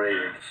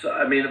overrated. So,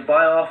 I mean,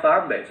 by our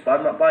fan base,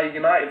 by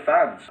United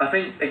fans. I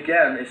think,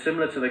 again, it's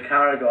similar to the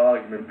Carragher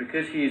argument.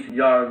 Because he's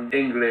young,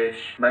 English,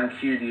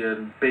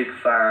 Mancunian, big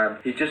fan,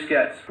 he just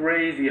gets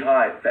crazy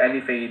hype for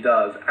anything he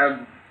does.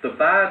 And the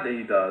bad that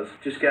he does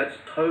just gets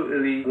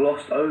totally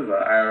glossed over,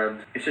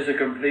 and it's just a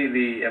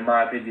completely, in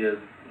my opinion,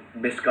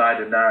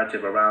 misguided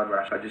narrative around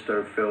Rashford. I just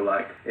don't feel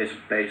like it's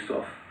based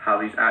off how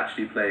he's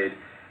actually played,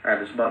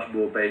 and it's much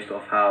more based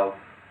off how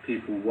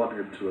people want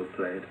him to have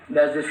played.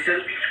 There's this He's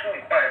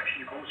scoring quite a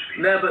few goals for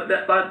you. No,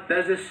 but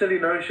there's this silly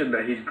notion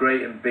that he's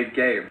great in big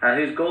games,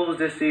 and his goals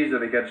this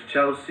season against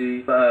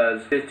Chelsea,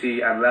 Spurs,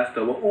 City and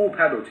Leicester were all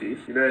penalties.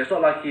 You know, it's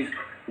not like he's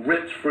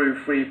ripped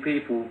through 3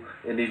 people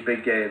in these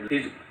big games.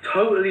 He's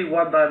totally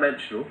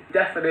one-dimensional.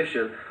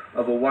 Definition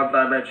of a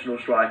one-dimensional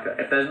striker.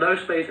 If there's no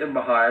space in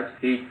behind,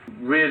 he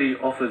really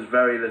offers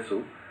very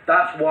little.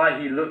 That's why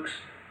he looks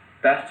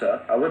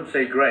better, I wouldn't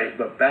say great,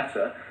 but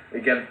better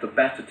against the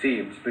better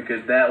teams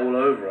because they're all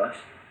over us.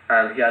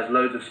 And he has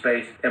loads of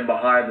space in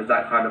behind as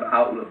that kind of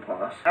outlet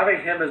pass.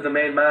 Having him as the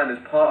main man is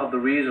part of the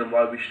reason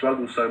why we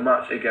struggle so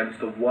much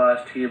against the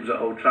worst teams at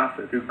Old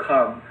Trafford, who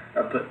come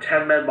and put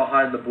 10 men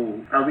behind the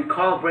ball, and we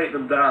can't break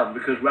them down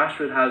because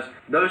Rashford has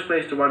no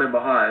space to run in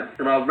behind,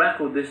 and our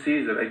record this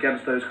season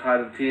against those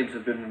kind of teams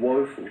has been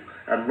woeful,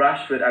 and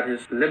Rashford and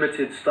his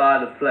limited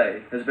style of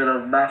play has been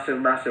a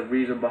massive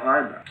reason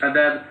behind that. And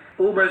then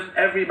almost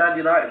every Man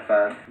United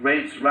fan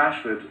rates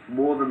Rashford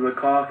more than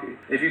Lukaku.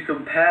 If you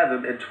compare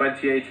them in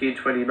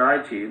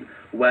 2018-2019,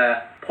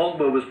 where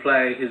Pogba was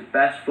playing his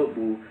best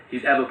football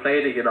he's ever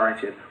played at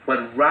United,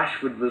 when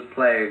Rashford was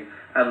playing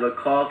and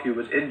Lukaku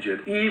was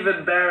injured,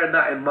 even bearing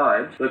that in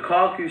mind,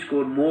 Lukaku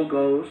scored more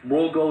goals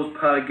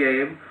per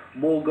game,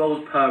 more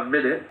goals per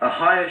minute, a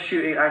higher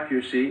shooting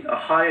accuracy, a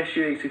higher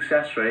shooting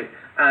success rate,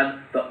 and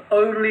the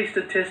only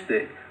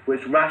statistic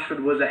which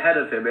Rashford was ahead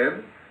of him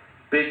in,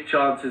 big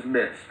chances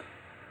missed.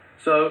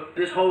 So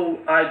this whole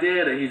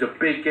idea that he's a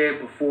big game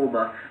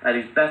performer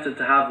and he's better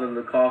to have than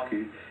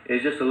Lukaku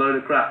is just a load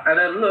of crap. And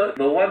then look,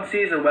 the one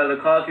season where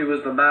Lukaku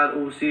was the man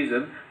all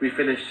season, we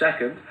finished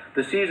second.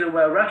 The season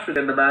where Rashford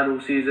been the man all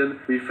season,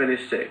 we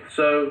finished sixth.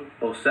 So,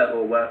 or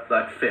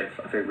like fifth,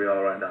 I think we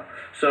are right now.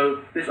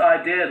 So this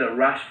idea that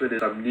Rashford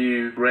is a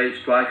new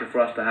great striker for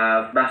us to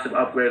have, massive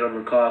upgrade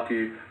on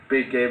Lukaku,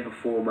 big game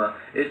performer,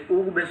 it's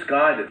all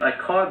misguided. I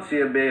can't see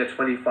him being a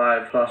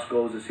 25 plus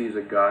goals a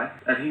season guy,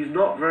 and he's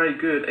not very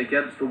good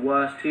against the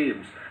worst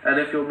teams. And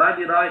if you're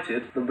Man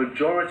United, the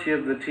majority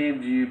of the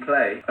teams you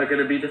play are going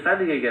to be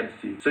defending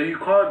against you. So you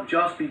can't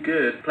just be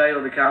good playing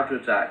on the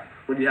counter-attack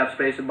when you have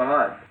space in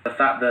behind. The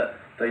fact that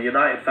the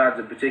United fans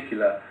in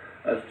particular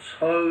have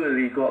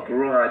totally got the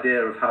wrong idea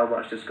of how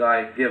much this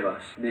guy give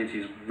us means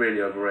he's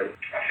really overrated.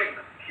 I think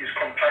his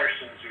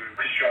comparisons with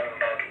Cristiano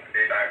Ronaldo,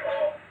 they're like,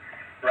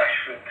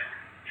 Rashford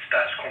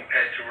stats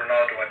compared to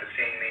Ronaldo at the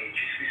same age.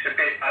 It's a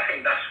bit. I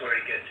think that's where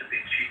it gets a bit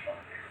cheaper.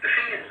 The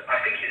thing is,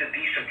 I think he's a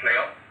decent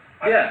player.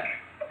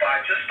 But I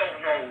just don't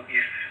know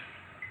if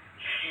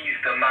he's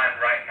the man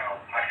right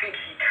now. I think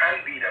he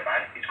can be the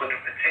man. He's got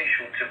the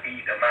potential to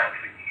be the man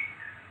for you.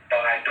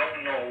 But I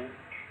don't know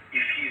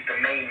if he's the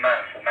main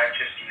man for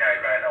Manchester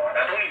United right now. And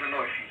I don't even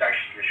know if he's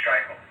actually a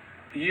striker.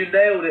 You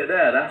nailed it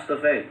there, that's the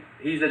thing.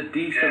 He's a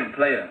decent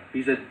player.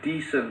 He's a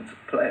decent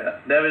player.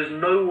 There is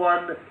no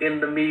one in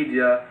the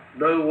media,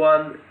 no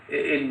one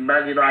in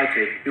Man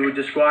United who would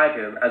describe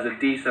him as a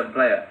decent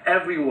player.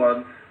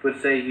 Everyone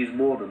would say he's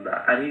more than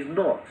that, and he's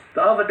not.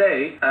 The other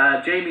day,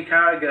 Jamie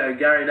Carragher and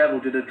Gary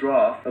Neville did a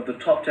draft of the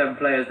top 10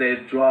 players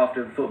they'd draft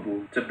in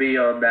football to be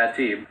on their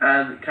team,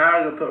 and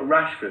Carragher put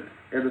Rashford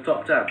in the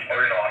top 10. Oh, no,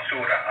 I saw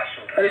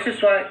that. And it's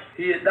just like,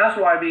 that's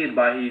what I mean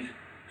by he's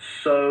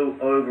so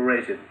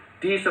overrated.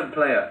 Decent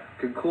player,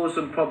 can cause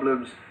some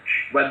problems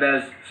when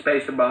there's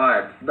space in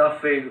behind.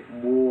 Nothing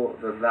more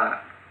than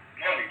that.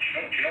 No, do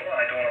you know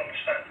what I don't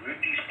understand? With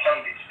these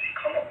pundits, they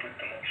come up with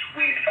the most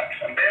weird facts.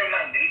 And bear in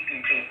mind, they've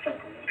been playing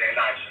football all their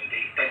lives and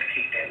they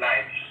dedicate their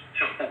lives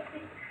to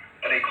football.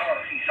 But they can't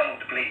see some of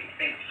the blatant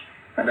things.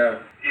 I know.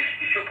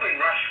 If you're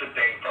putting Rashford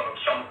there in front of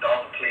some of the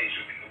other players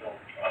within the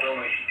world, I don't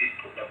know if he did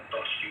put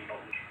Lewandowski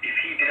or not. If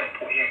he didn't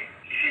put him,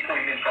 if he put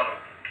him in front of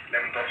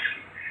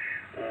Lewandowski,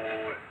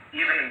 or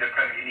even in the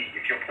Premier League,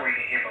 if you're putting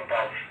him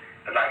above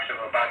the likes of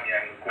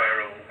Aubameyang,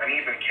 Aguero, and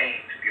even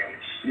Kane, to be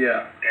honest,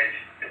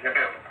 there's a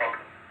bit of a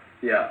problem.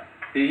 Yeah,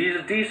 he's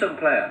a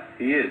decent player.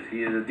 He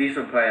is a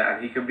decent player,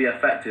 and he can be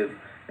effective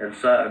in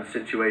certain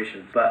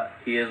situations, but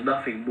he is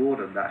nothing more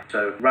than that.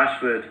 So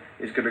Rashford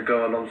is going to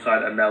go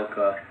alongside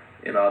Anelka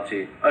in our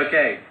team.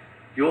 Okay,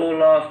 your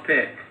last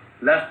pick,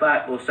 left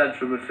back or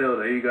central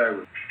midfielder, who you going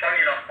with?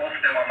 Funny enough, both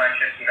of them are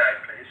Manchester United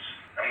players.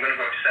 I'm going to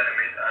go centre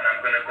mid, and I'm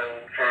going to go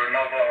for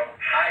another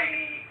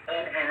highly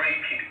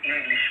overrated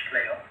English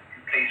player who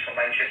plays for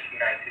Manchester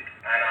United.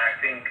 And I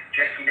think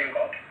Jesse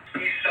Lingard,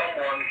 he's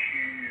someone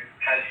who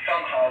has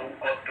somehow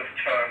got the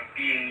term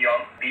being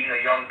a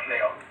young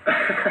player.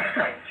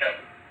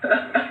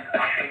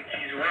 I think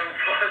he's well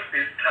past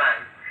his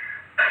time,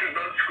 and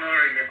not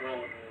scoring a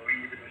goal or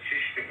even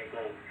assisting a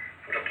goal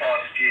for the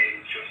past year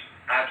is just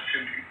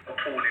absolutely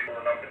appalling for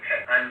number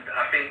 10. And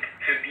I think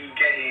to be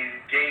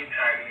getting game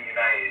time in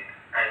United,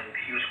 and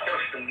he was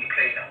constantly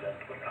playing at one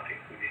point, I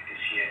think, with it this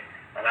year.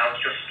 And I was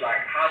just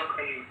like, how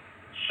can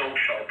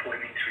Solskjaer put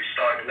him into his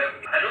starting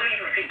 11? I don't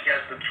even think he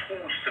has the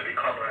tools to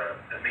become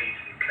an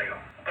amazing player.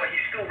 But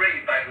he's still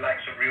rated by the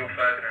likes of Rio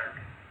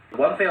Ferdinand.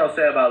 One thing I'll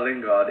say about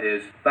Lingard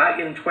is, back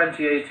in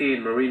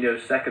 2018,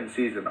 Mourinho's second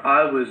season,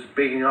 I was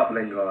bigging up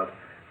Lingard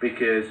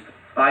because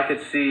I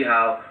could see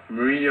how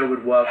Mourinho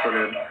would work on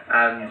him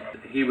and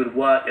he would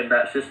work in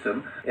that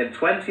system. In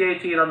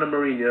 2018 under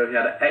Mourinho, he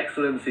had an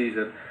excellent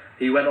season.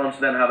 He went on to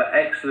then have an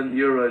excellent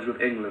Euros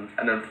with England,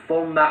 and then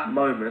from that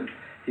moment,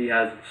 he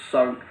has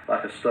sunk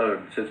like a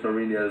stone since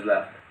Mourinho has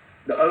left.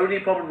 The only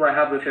problem I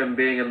have with him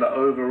being in the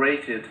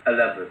overrated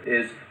 11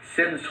 is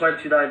since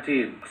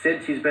 2019,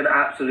 since he's been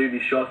absolutely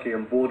shocking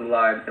and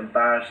borderline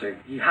embarrassing,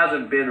 he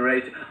hasn't been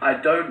rated. I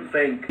don't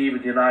think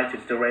even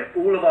United still rate.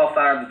 All of our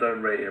fans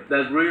don't rate him.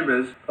 There's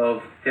rumours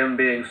of him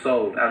being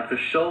sold, and for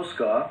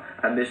Solskjaer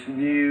and this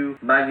new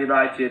Man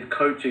United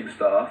coaching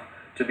staff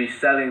to be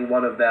selling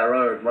one of their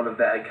own, one of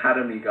their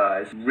academy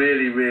guys,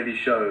 really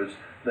shows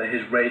that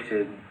his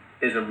rating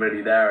isn't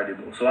really there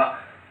anymore. So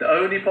the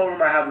only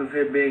problem I have with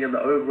him being in the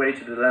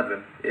overrated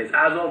 11 is,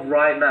 as of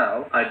right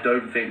now, I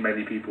don't think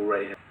many people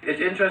rate him. It's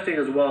interesting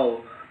as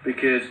well,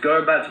 because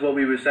going back to what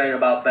we were saying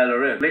about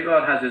Bellerin,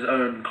 Lingard has his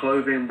own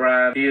clothing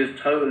brand. He is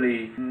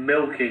totally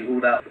milking all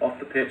that off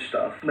the pitch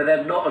stuff, but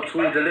they're not at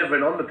all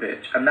delivering on the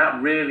pitch, and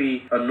that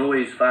really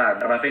annoys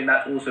fans. And I think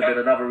that's also been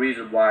another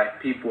reason why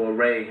people are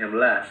rating him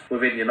less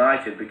within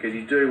United, because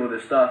he's doing all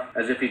this stuff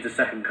as if he's the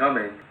second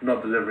coming,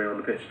 not delivering on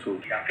the pitch at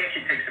all. Yeah, I think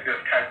it takes a bit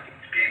of time to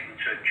be able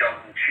to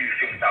juggle two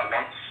things at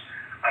once,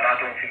 and I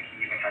don't think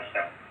he even has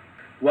that.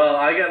 Well,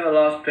 I get the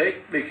last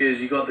pick because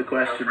you got the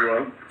question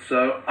wrong.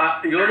 So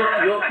you're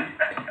not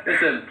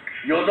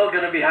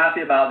going to be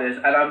happy about this.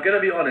 And I'm going to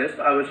be honest,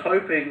 I was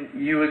hoping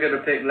you were going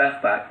to pick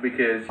left back,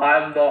 because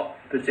I'm not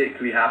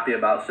particularly happy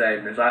about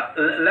saying this.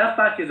 Left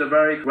back is a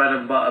very bread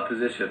and butter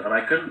position, and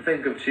I couldn't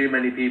think of too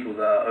many people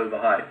that are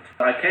overhyped.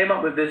 I came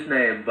up with this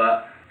name,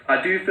 but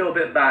I do feel a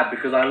bit bad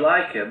because I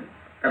like him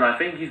and I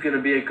think he's going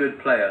to be a good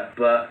player.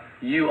 But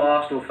you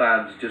Arsenal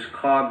fans just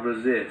can't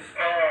resist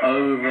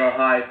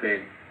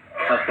overhyping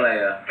a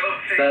player.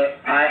 So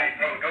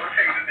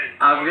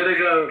I'm gonna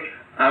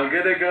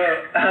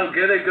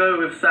go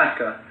with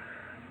Saka,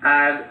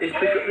 and it's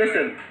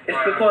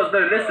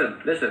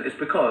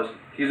because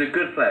he's a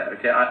good player.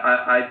 Okay,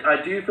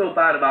 I do feel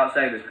bad about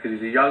saying this because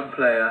he's a young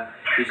player.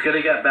 He's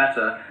gonna get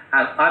better,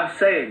 and I'm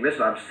saying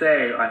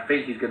I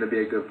think he's gonna be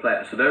a good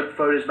player. So don't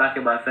throw this back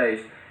in my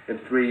face in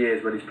 3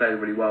 years when he's playing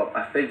really well.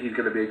 I think he's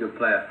gonna be a good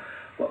player.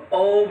 But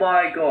oh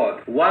my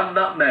God, one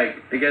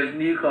nutmeg against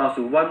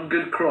Newcastle, one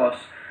good cross.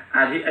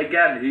 And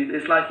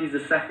it's like he's the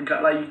second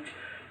cut. Like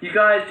you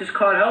guys just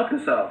can't help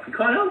yourself. You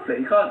can't help it.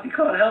 You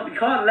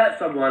can't let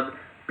someone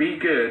be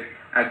good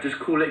and just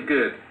call it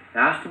good. It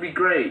has to be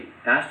great.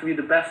 It has to be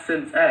the best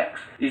since X.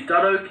 He's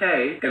done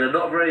okay in a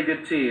not very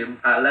good team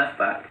at left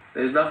back.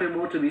 There's nothing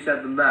more to be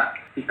said than that.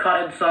 He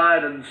cut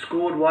inside and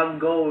scored one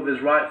goal with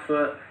his right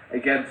foot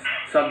against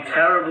some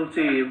terrible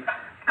team.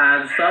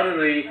 And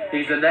suddenly,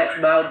 he's the next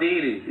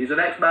Maldini.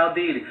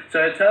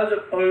 So in terms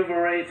of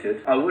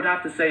overrated, I would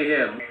have to say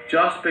him,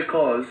 just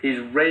because he's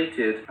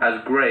rated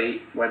as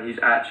great when he's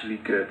actually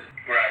good.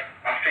 Right.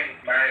 I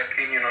think my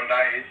opinion on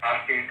that is, I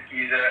think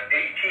he's an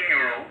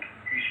 18-year-old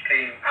who's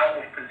playing out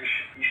of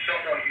position. He's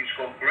someone who's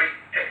got great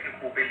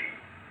technical ability,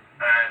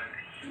 and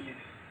he's...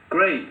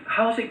 Great?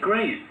 How is it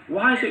great?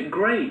 Why is it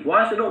great?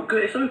 Why is it not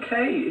good? It's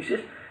okay.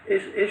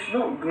 It's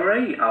not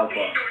great, Alba.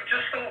 It's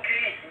just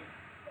okay.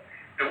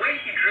 The way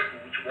he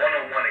dribbles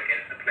one-on-one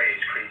against the player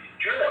is crazy.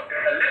 Do you know what?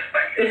 A left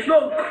back... It's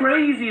not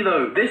crazy,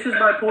 though. This is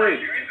my point.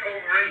 He is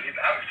overrated.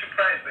 I'm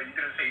surprised that you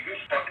didn't say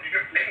this, but let me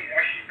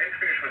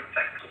finish with the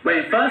second.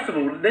 Wait, first of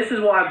all, this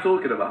is what I'm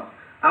talking about.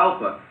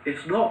 Alba,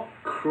 it's not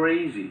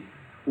crazy.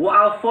 What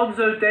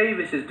Alphonso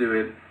Davies is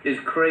doing is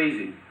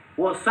crazy.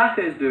 What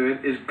Saka is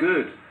doing is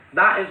good.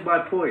 That is my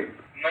point.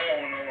 No.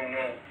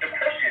 The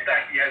crosses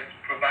that he has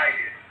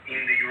provided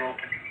in the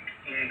Europa League,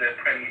 in the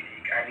Premier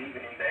League, and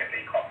even in the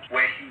FA Cup,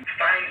 where he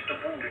finds the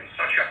ball in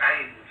such an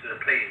angle to the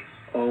players.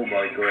 Oh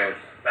my God.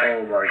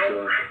 Seriously,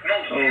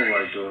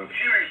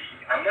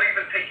 I'm not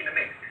even taking the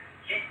mix.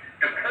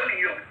 The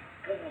quality of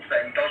balls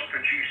that he does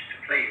produce to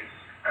players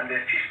and the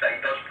assists that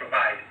he does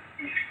provide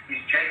is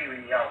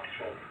genuinely out of this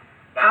world.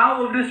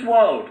 Out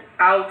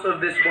of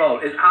this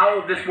world. It's out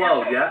of this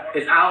world, yeah?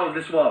 It's out of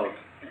this world.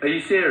 Are you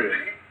serious?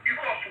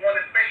 Newcastle one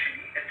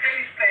especially, a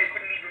tennis player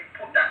couldn't even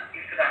put that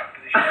into that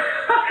position.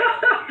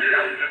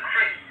 That was a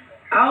crazy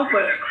one.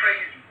 Albert,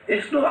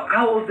 it's not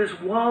out of this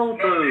world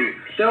though.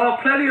 There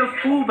are plenty of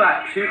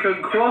fullbacks who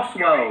can cross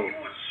well.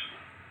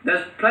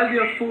 There's plenty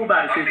of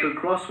fullbacks who can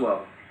cross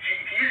well.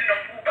 He isn't a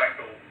fullback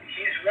though.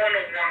 He's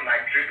one-on-one,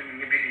 like dribbling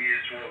ability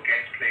as well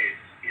against players,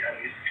 and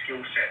his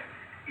skill set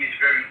is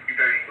very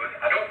good.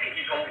 I don't think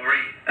he's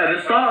overrated. At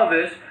the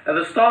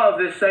start of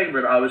this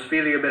segment, I was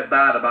feeling a bit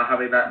bad about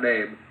having that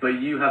name, but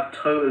you have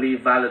totally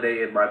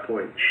validated my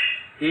point.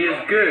 He is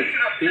good.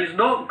 He's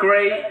not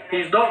great,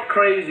 he's not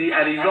crazy,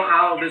 and he's not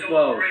out of this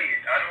world. I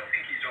don't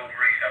think he's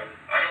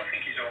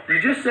overrated. You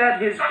just said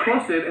his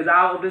crossing is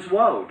out of this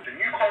world. The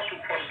Newcastle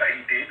cross that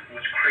he did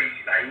was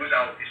crazy. Like, he was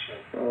out of this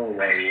world. Oh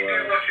my word. If you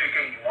do watch it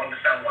again, you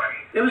understand why I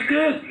mean. It was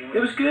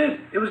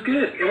good.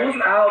 It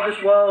wasn't out of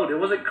this world. It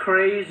wasn't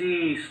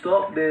crazy.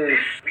 Stop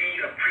this. We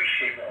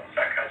appreciate what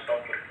Saka has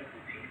done for the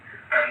football team,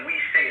 and we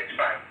say it's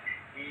fine.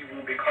 He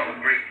will become a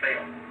great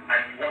player, and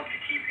we want to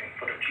keep him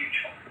for the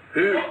future.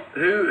 Who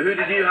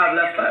did you have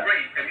left back?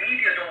 The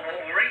media don't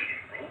overrate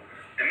him, bro.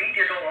 The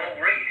media don't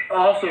overrate him.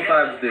 Arsenal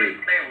fans do.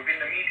 Player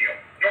within the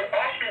media. No,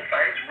 Arsenal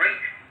fans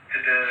rate to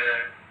the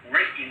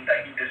rating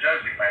that he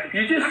deserves it, man.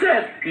 You just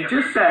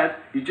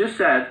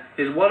said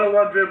his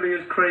one-on-one dribbling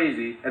is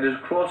crazy and his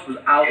cross was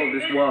out of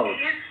this world.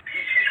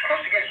 His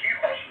cross against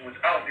Newcastle was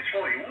out of this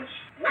world.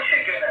 What's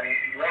he getting at?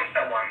 You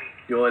understand what I mean?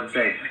 You're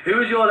insane. Who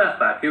was your left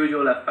back? It was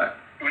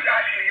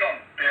actually Young,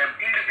 the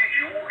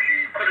individual who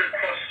couldn't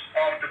cross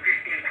after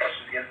 15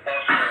 crosses against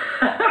Barcelona.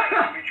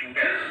 That individual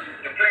there.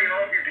 The player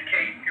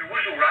who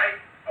was alright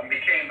and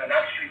became an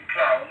absolute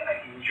clown, and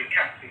he was your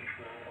captain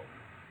for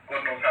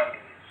God knows how many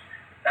years.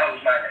 That was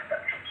my left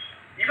back choice.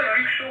 Even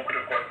Luke Shaw could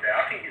have gone there.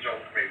 I think he's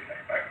overrated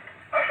left back.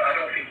 I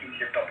don't think he's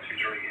lived up to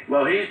his rating.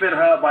 Well, he's been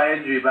hurt by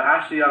injury, but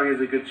Ashley Young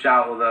is a good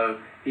shout, although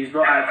he's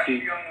not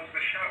actually... Ashley Young was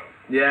the shout.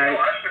 Yeah. No,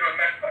 Ashley was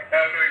left back.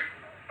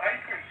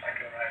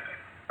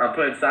 I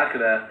put Saka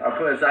right there. I'm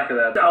putting Saka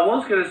there. I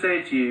was going to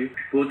say to you,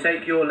 we'll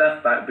take your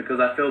left back because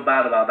I feel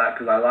bad about that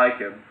because I like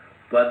him.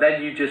 But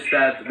then you just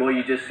said what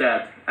you just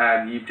said,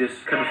 and you've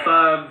just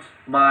confirmed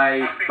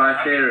my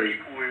theory.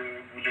 People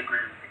would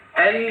agree with me.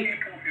 Any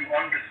people who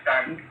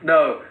understand.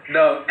 No.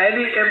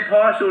 Any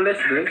impartial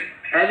listeners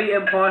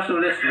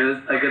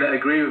are going to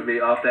agree with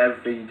me after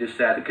everything you just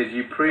said because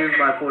you proved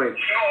my point.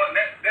 You know what?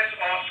 Let's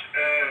ask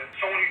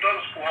someone who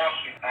does for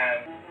Arsenal,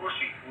 and we'll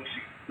see.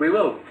 We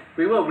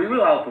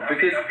will, Alpha,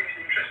 because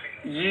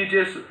you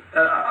just,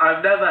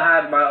 I've never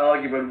had my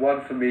argument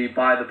won for me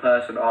by the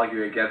person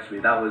arguing against me.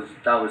 That was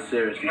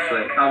seriously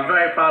slick. I'm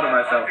very proud of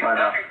myself right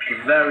now.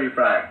 Very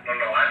proud. No,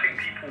 I think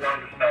people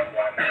understand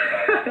why the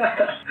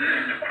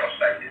cross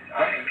that is.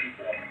 I think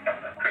people understand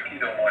that. Quickly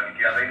though, Marty, do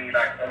you have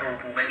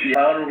any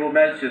honourable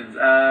mentions?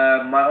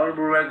 My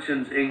honourable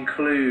mentions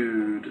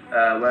include,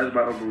 where's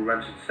my honourable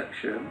mentions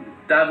section?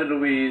 David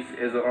Luiz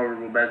is an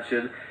honourable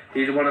mention.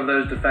 He's one of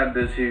those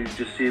defenders who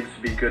just seems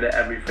to be good at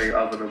everything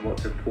other than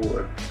what's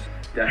important.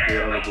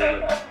 Definitely honourable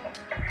mention.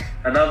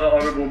 Another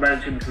honourable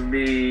mention for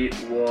me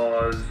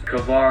was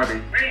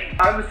Cavani.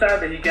 I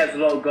understand that he gets a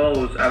lot of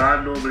goals, and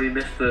I'm normally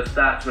Mr.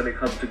 Stats when it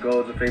comes to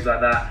goals and things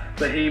like that,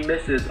 but he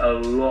misses a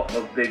lot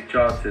of big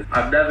chances.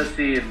 I've never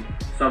seen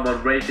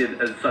someone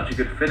rated as such a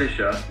good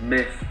finisher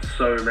miss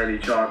so many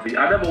chances.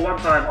 I remember one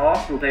time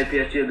Arsenal played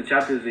PSG in the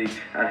Champions League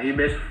and he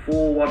missed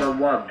 4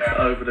 one-on-ones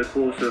over the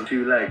course of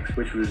 2 legs,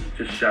 which was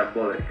just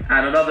shambolic.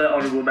 And another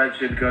honourable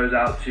mention goes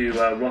out to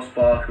Ross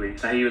Barkley.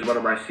 He was one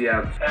of my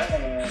CMs.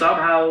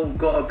 Somehow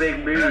got a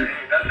big move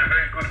That's a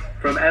very good one.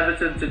 from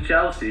Everton to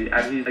Chelsea,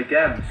 and he's,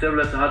 again,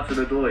 similar to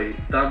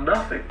Hudson-Odoi, done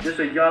nothing. Just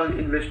a young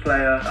English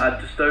player.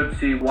 I just don't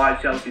see why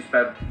Chelsea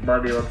spent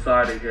money on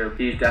signing him.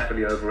 He's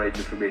definitely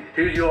overrated for me.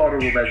 Who's your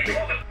honourable mention?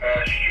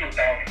 Stuart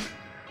Downing.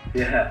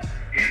 Yeah.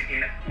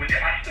 Was it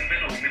Aston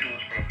Villa or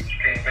Middlesbrough? He was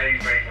playing very,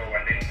 very well,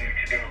 and then he moved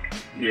to Liverpool.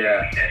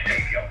 Yeah. Their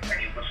saviour,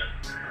 and he wasn't.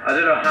 I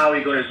don't know how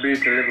he got his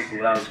move to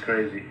Liverpool. That was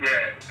crazy.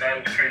 Yeah,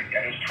 that was crazy.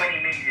 And it was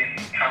 £20 million,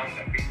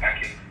 I think,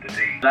 back in the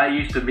day. That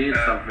used to mean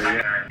something,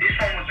 yeah. This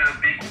one was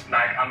a big,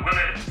 I'm going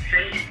to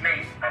say his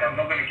name, and I'm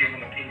not going to give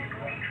an opinion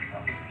on him. I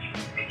think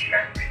it's make you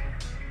angry.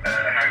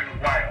 Harry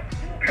Maguire.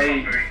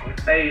 Very good.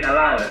 Hey,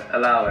 allow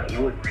it.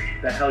 What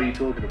the hell are you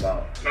talking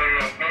about? No.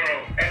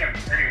 Anyway.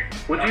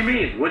 What do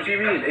you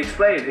mean?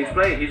 Explain.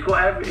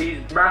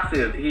 He's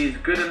massive. He's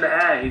good in the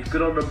air. He's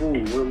good on the ball.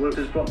 What's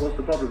the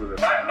problem with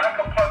him? Like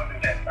a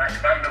pundit then, like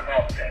Van der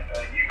Vaart said,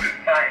 you could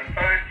find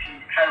 30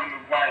 Harry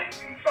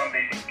Maguires in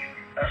Sunday League.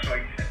 That's what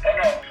he said. But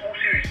no, all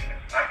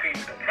seriousness, I think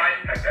the price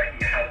tag that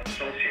he has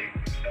associated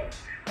with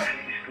himself, I think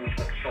he's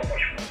still got so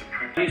much more to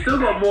prove. He's still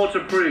got more to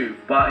prove,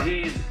 but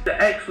he's an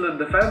excellent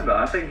defender.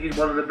 I think he's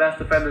one of the best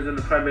defenders in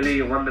the Premier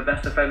League and one of the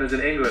best defenders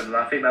in England, and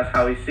I think that's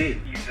how he's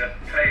seen. He's a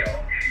player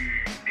who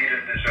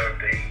didn't deserve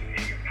the £80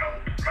 million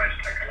price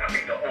tag, and I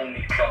think the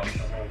only club in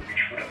the world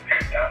which would have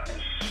paid that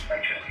was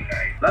Manchester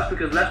United. That's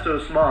because Leicester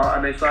are smart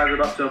and they signed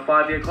him up to a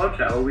 5-year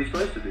contract. What are we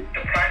supposed to do?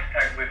 The price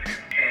tag with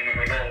him came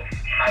with a lot of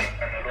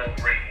hype and a lot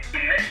of rating.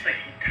 In Leicester,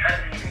 he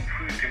hasn't even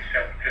proved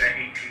himself to the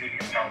 £80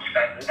 million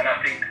standard, and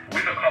I think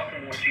with a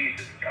couple more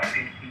seasons, I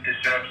think he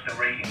deserves the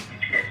rating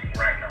he's getting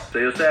right now. So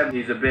you're saying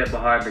he's a bit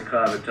behind the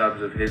curve in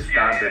terms of his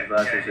standard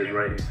versus his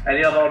rating.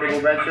 Any other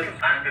honourable mentions?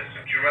 Anderson,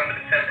 do you remember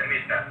the centre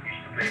mid that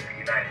used to play for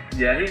United?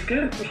 Yeah, he's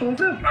good. What's wrong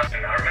with him? I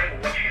remember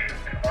watching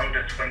an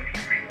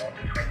under-23 or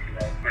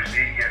under-21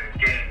 Brazilian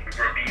game with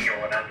Robinho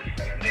and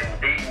Anderson, and they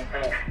were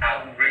both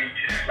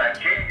outrageous. Like,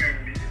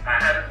 genuinely,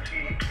 I hadn't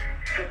seen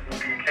football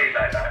being played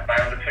like that by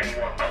under-21.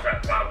 I was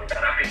like, wow.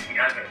 And I think he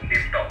hasn't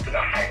lived up to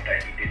the hype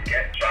that he did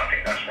get, so I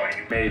think that's why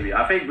he... Maybe.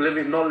 I think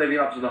not living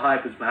up to the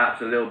hype is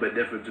perhaps a little bit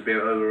different to being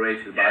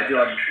overrated, but I do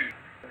understand.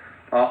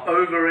 Our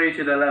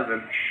overrated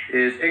 11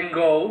 is in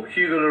goal,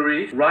 Hugo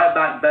Lloris, right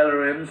back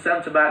Bellerin,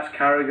 centre backs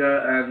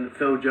Carragher and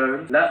Phil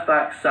Jones, left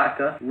back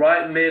Saka,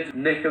 right mid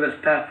Nicolas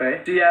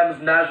Pepe,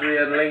 CMs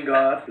Nasri and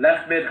Lingard,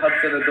 left mid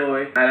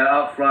Hudson-Odoi, and then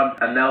up front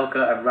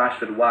Anelka and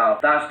Rashford. Wow,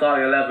 that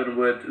starting 11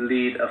 would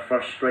lead a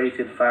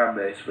frustrated fan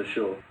base for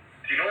sure.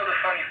 Do you know what the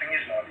funny thing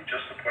is, Marty?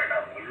 Just to point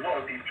out, a lot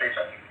of these players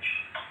are English.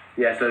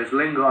 Yeah, so it's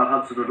Lingard,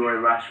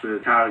 Hudson-Odoi,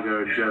 Rashford,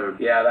 Carragher and Jones.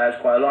 Yeah, that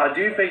is quite a lot. I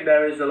do think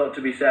there is a lot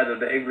to be said of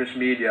the English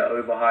media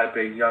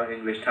overhyping young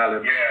English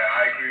talent. Yeah,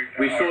 I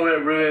agree. We saw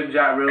it ruin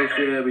Jack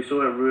Wilshere, we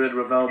saw it ruin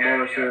Ravel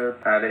Morrison,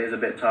 and it is a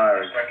bit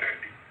tiring. Most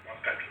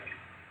definitely.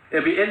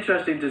 It'd be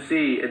interesting to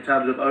see in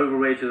terms of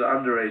overrated and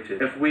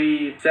underrated. If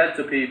we said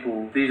to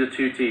people, these are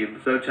two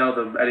teams, don't tell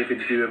them anything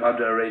to do with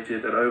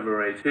underrated and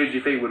overrated, who do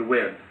you think would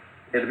win?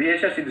 It'd be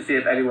interesting to see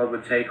if anyone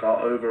would take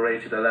our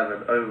overrated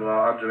 11 over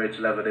our underrated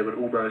 11. It would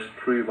almost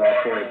prove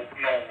our point.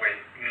 No way.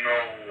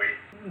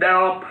 There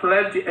are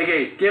plenty.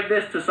 Okay, give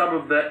this to some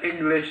of the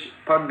English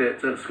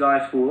pundits at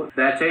Sky Sport.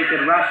 They're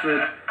taking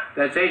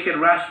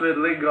Rashford,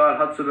 Lingard,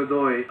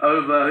 Hudson-Odoi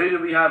over. Who do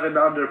we have in the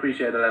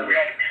underappreciated 11? We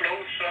had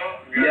Closer,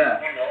 we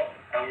had Muller,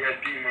 and we had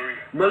Di Maria.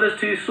 Muller's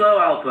too slow,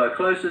 Alper.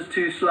 Closer's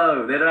too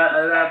slow. They don't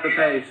have the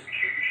pace.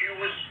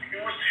 He was the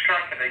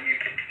striker that you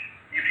picked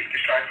the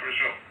striker as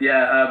well.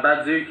 Yeah,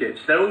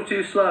 Mandzukic. They're all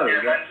too slow.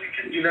 Yeah,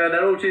 Mandzukic. You know,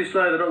 they're all too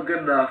slow. They're not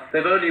good enough.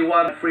 They've only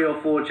won 3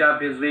 or 4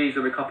 Champions Leagues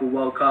and a couple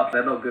World Cups.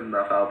 They're not good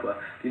enough, Alper.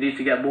 You need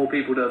to get more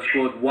people that have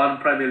scored 1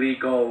 Premier League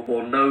goal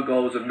or no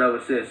goals and no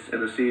assists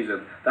in a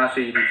season. That's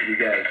who you need to be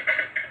getting.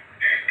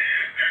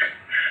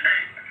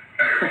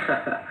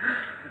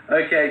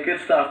 Okay, good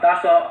stuff.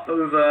 That's our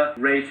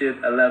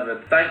overrated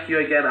 11. Thank you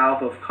again,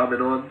 Alper, for coming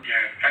on. Yeah,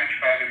 thanks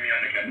for having me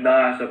on again.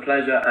 No, it's a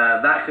pleasure.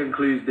 And that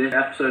concludes this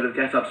episode of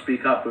Get Up,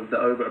 Speak Up with the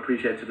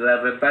overappreciated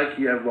 11. Thank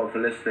you everyone for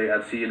listening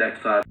and see you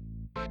next time.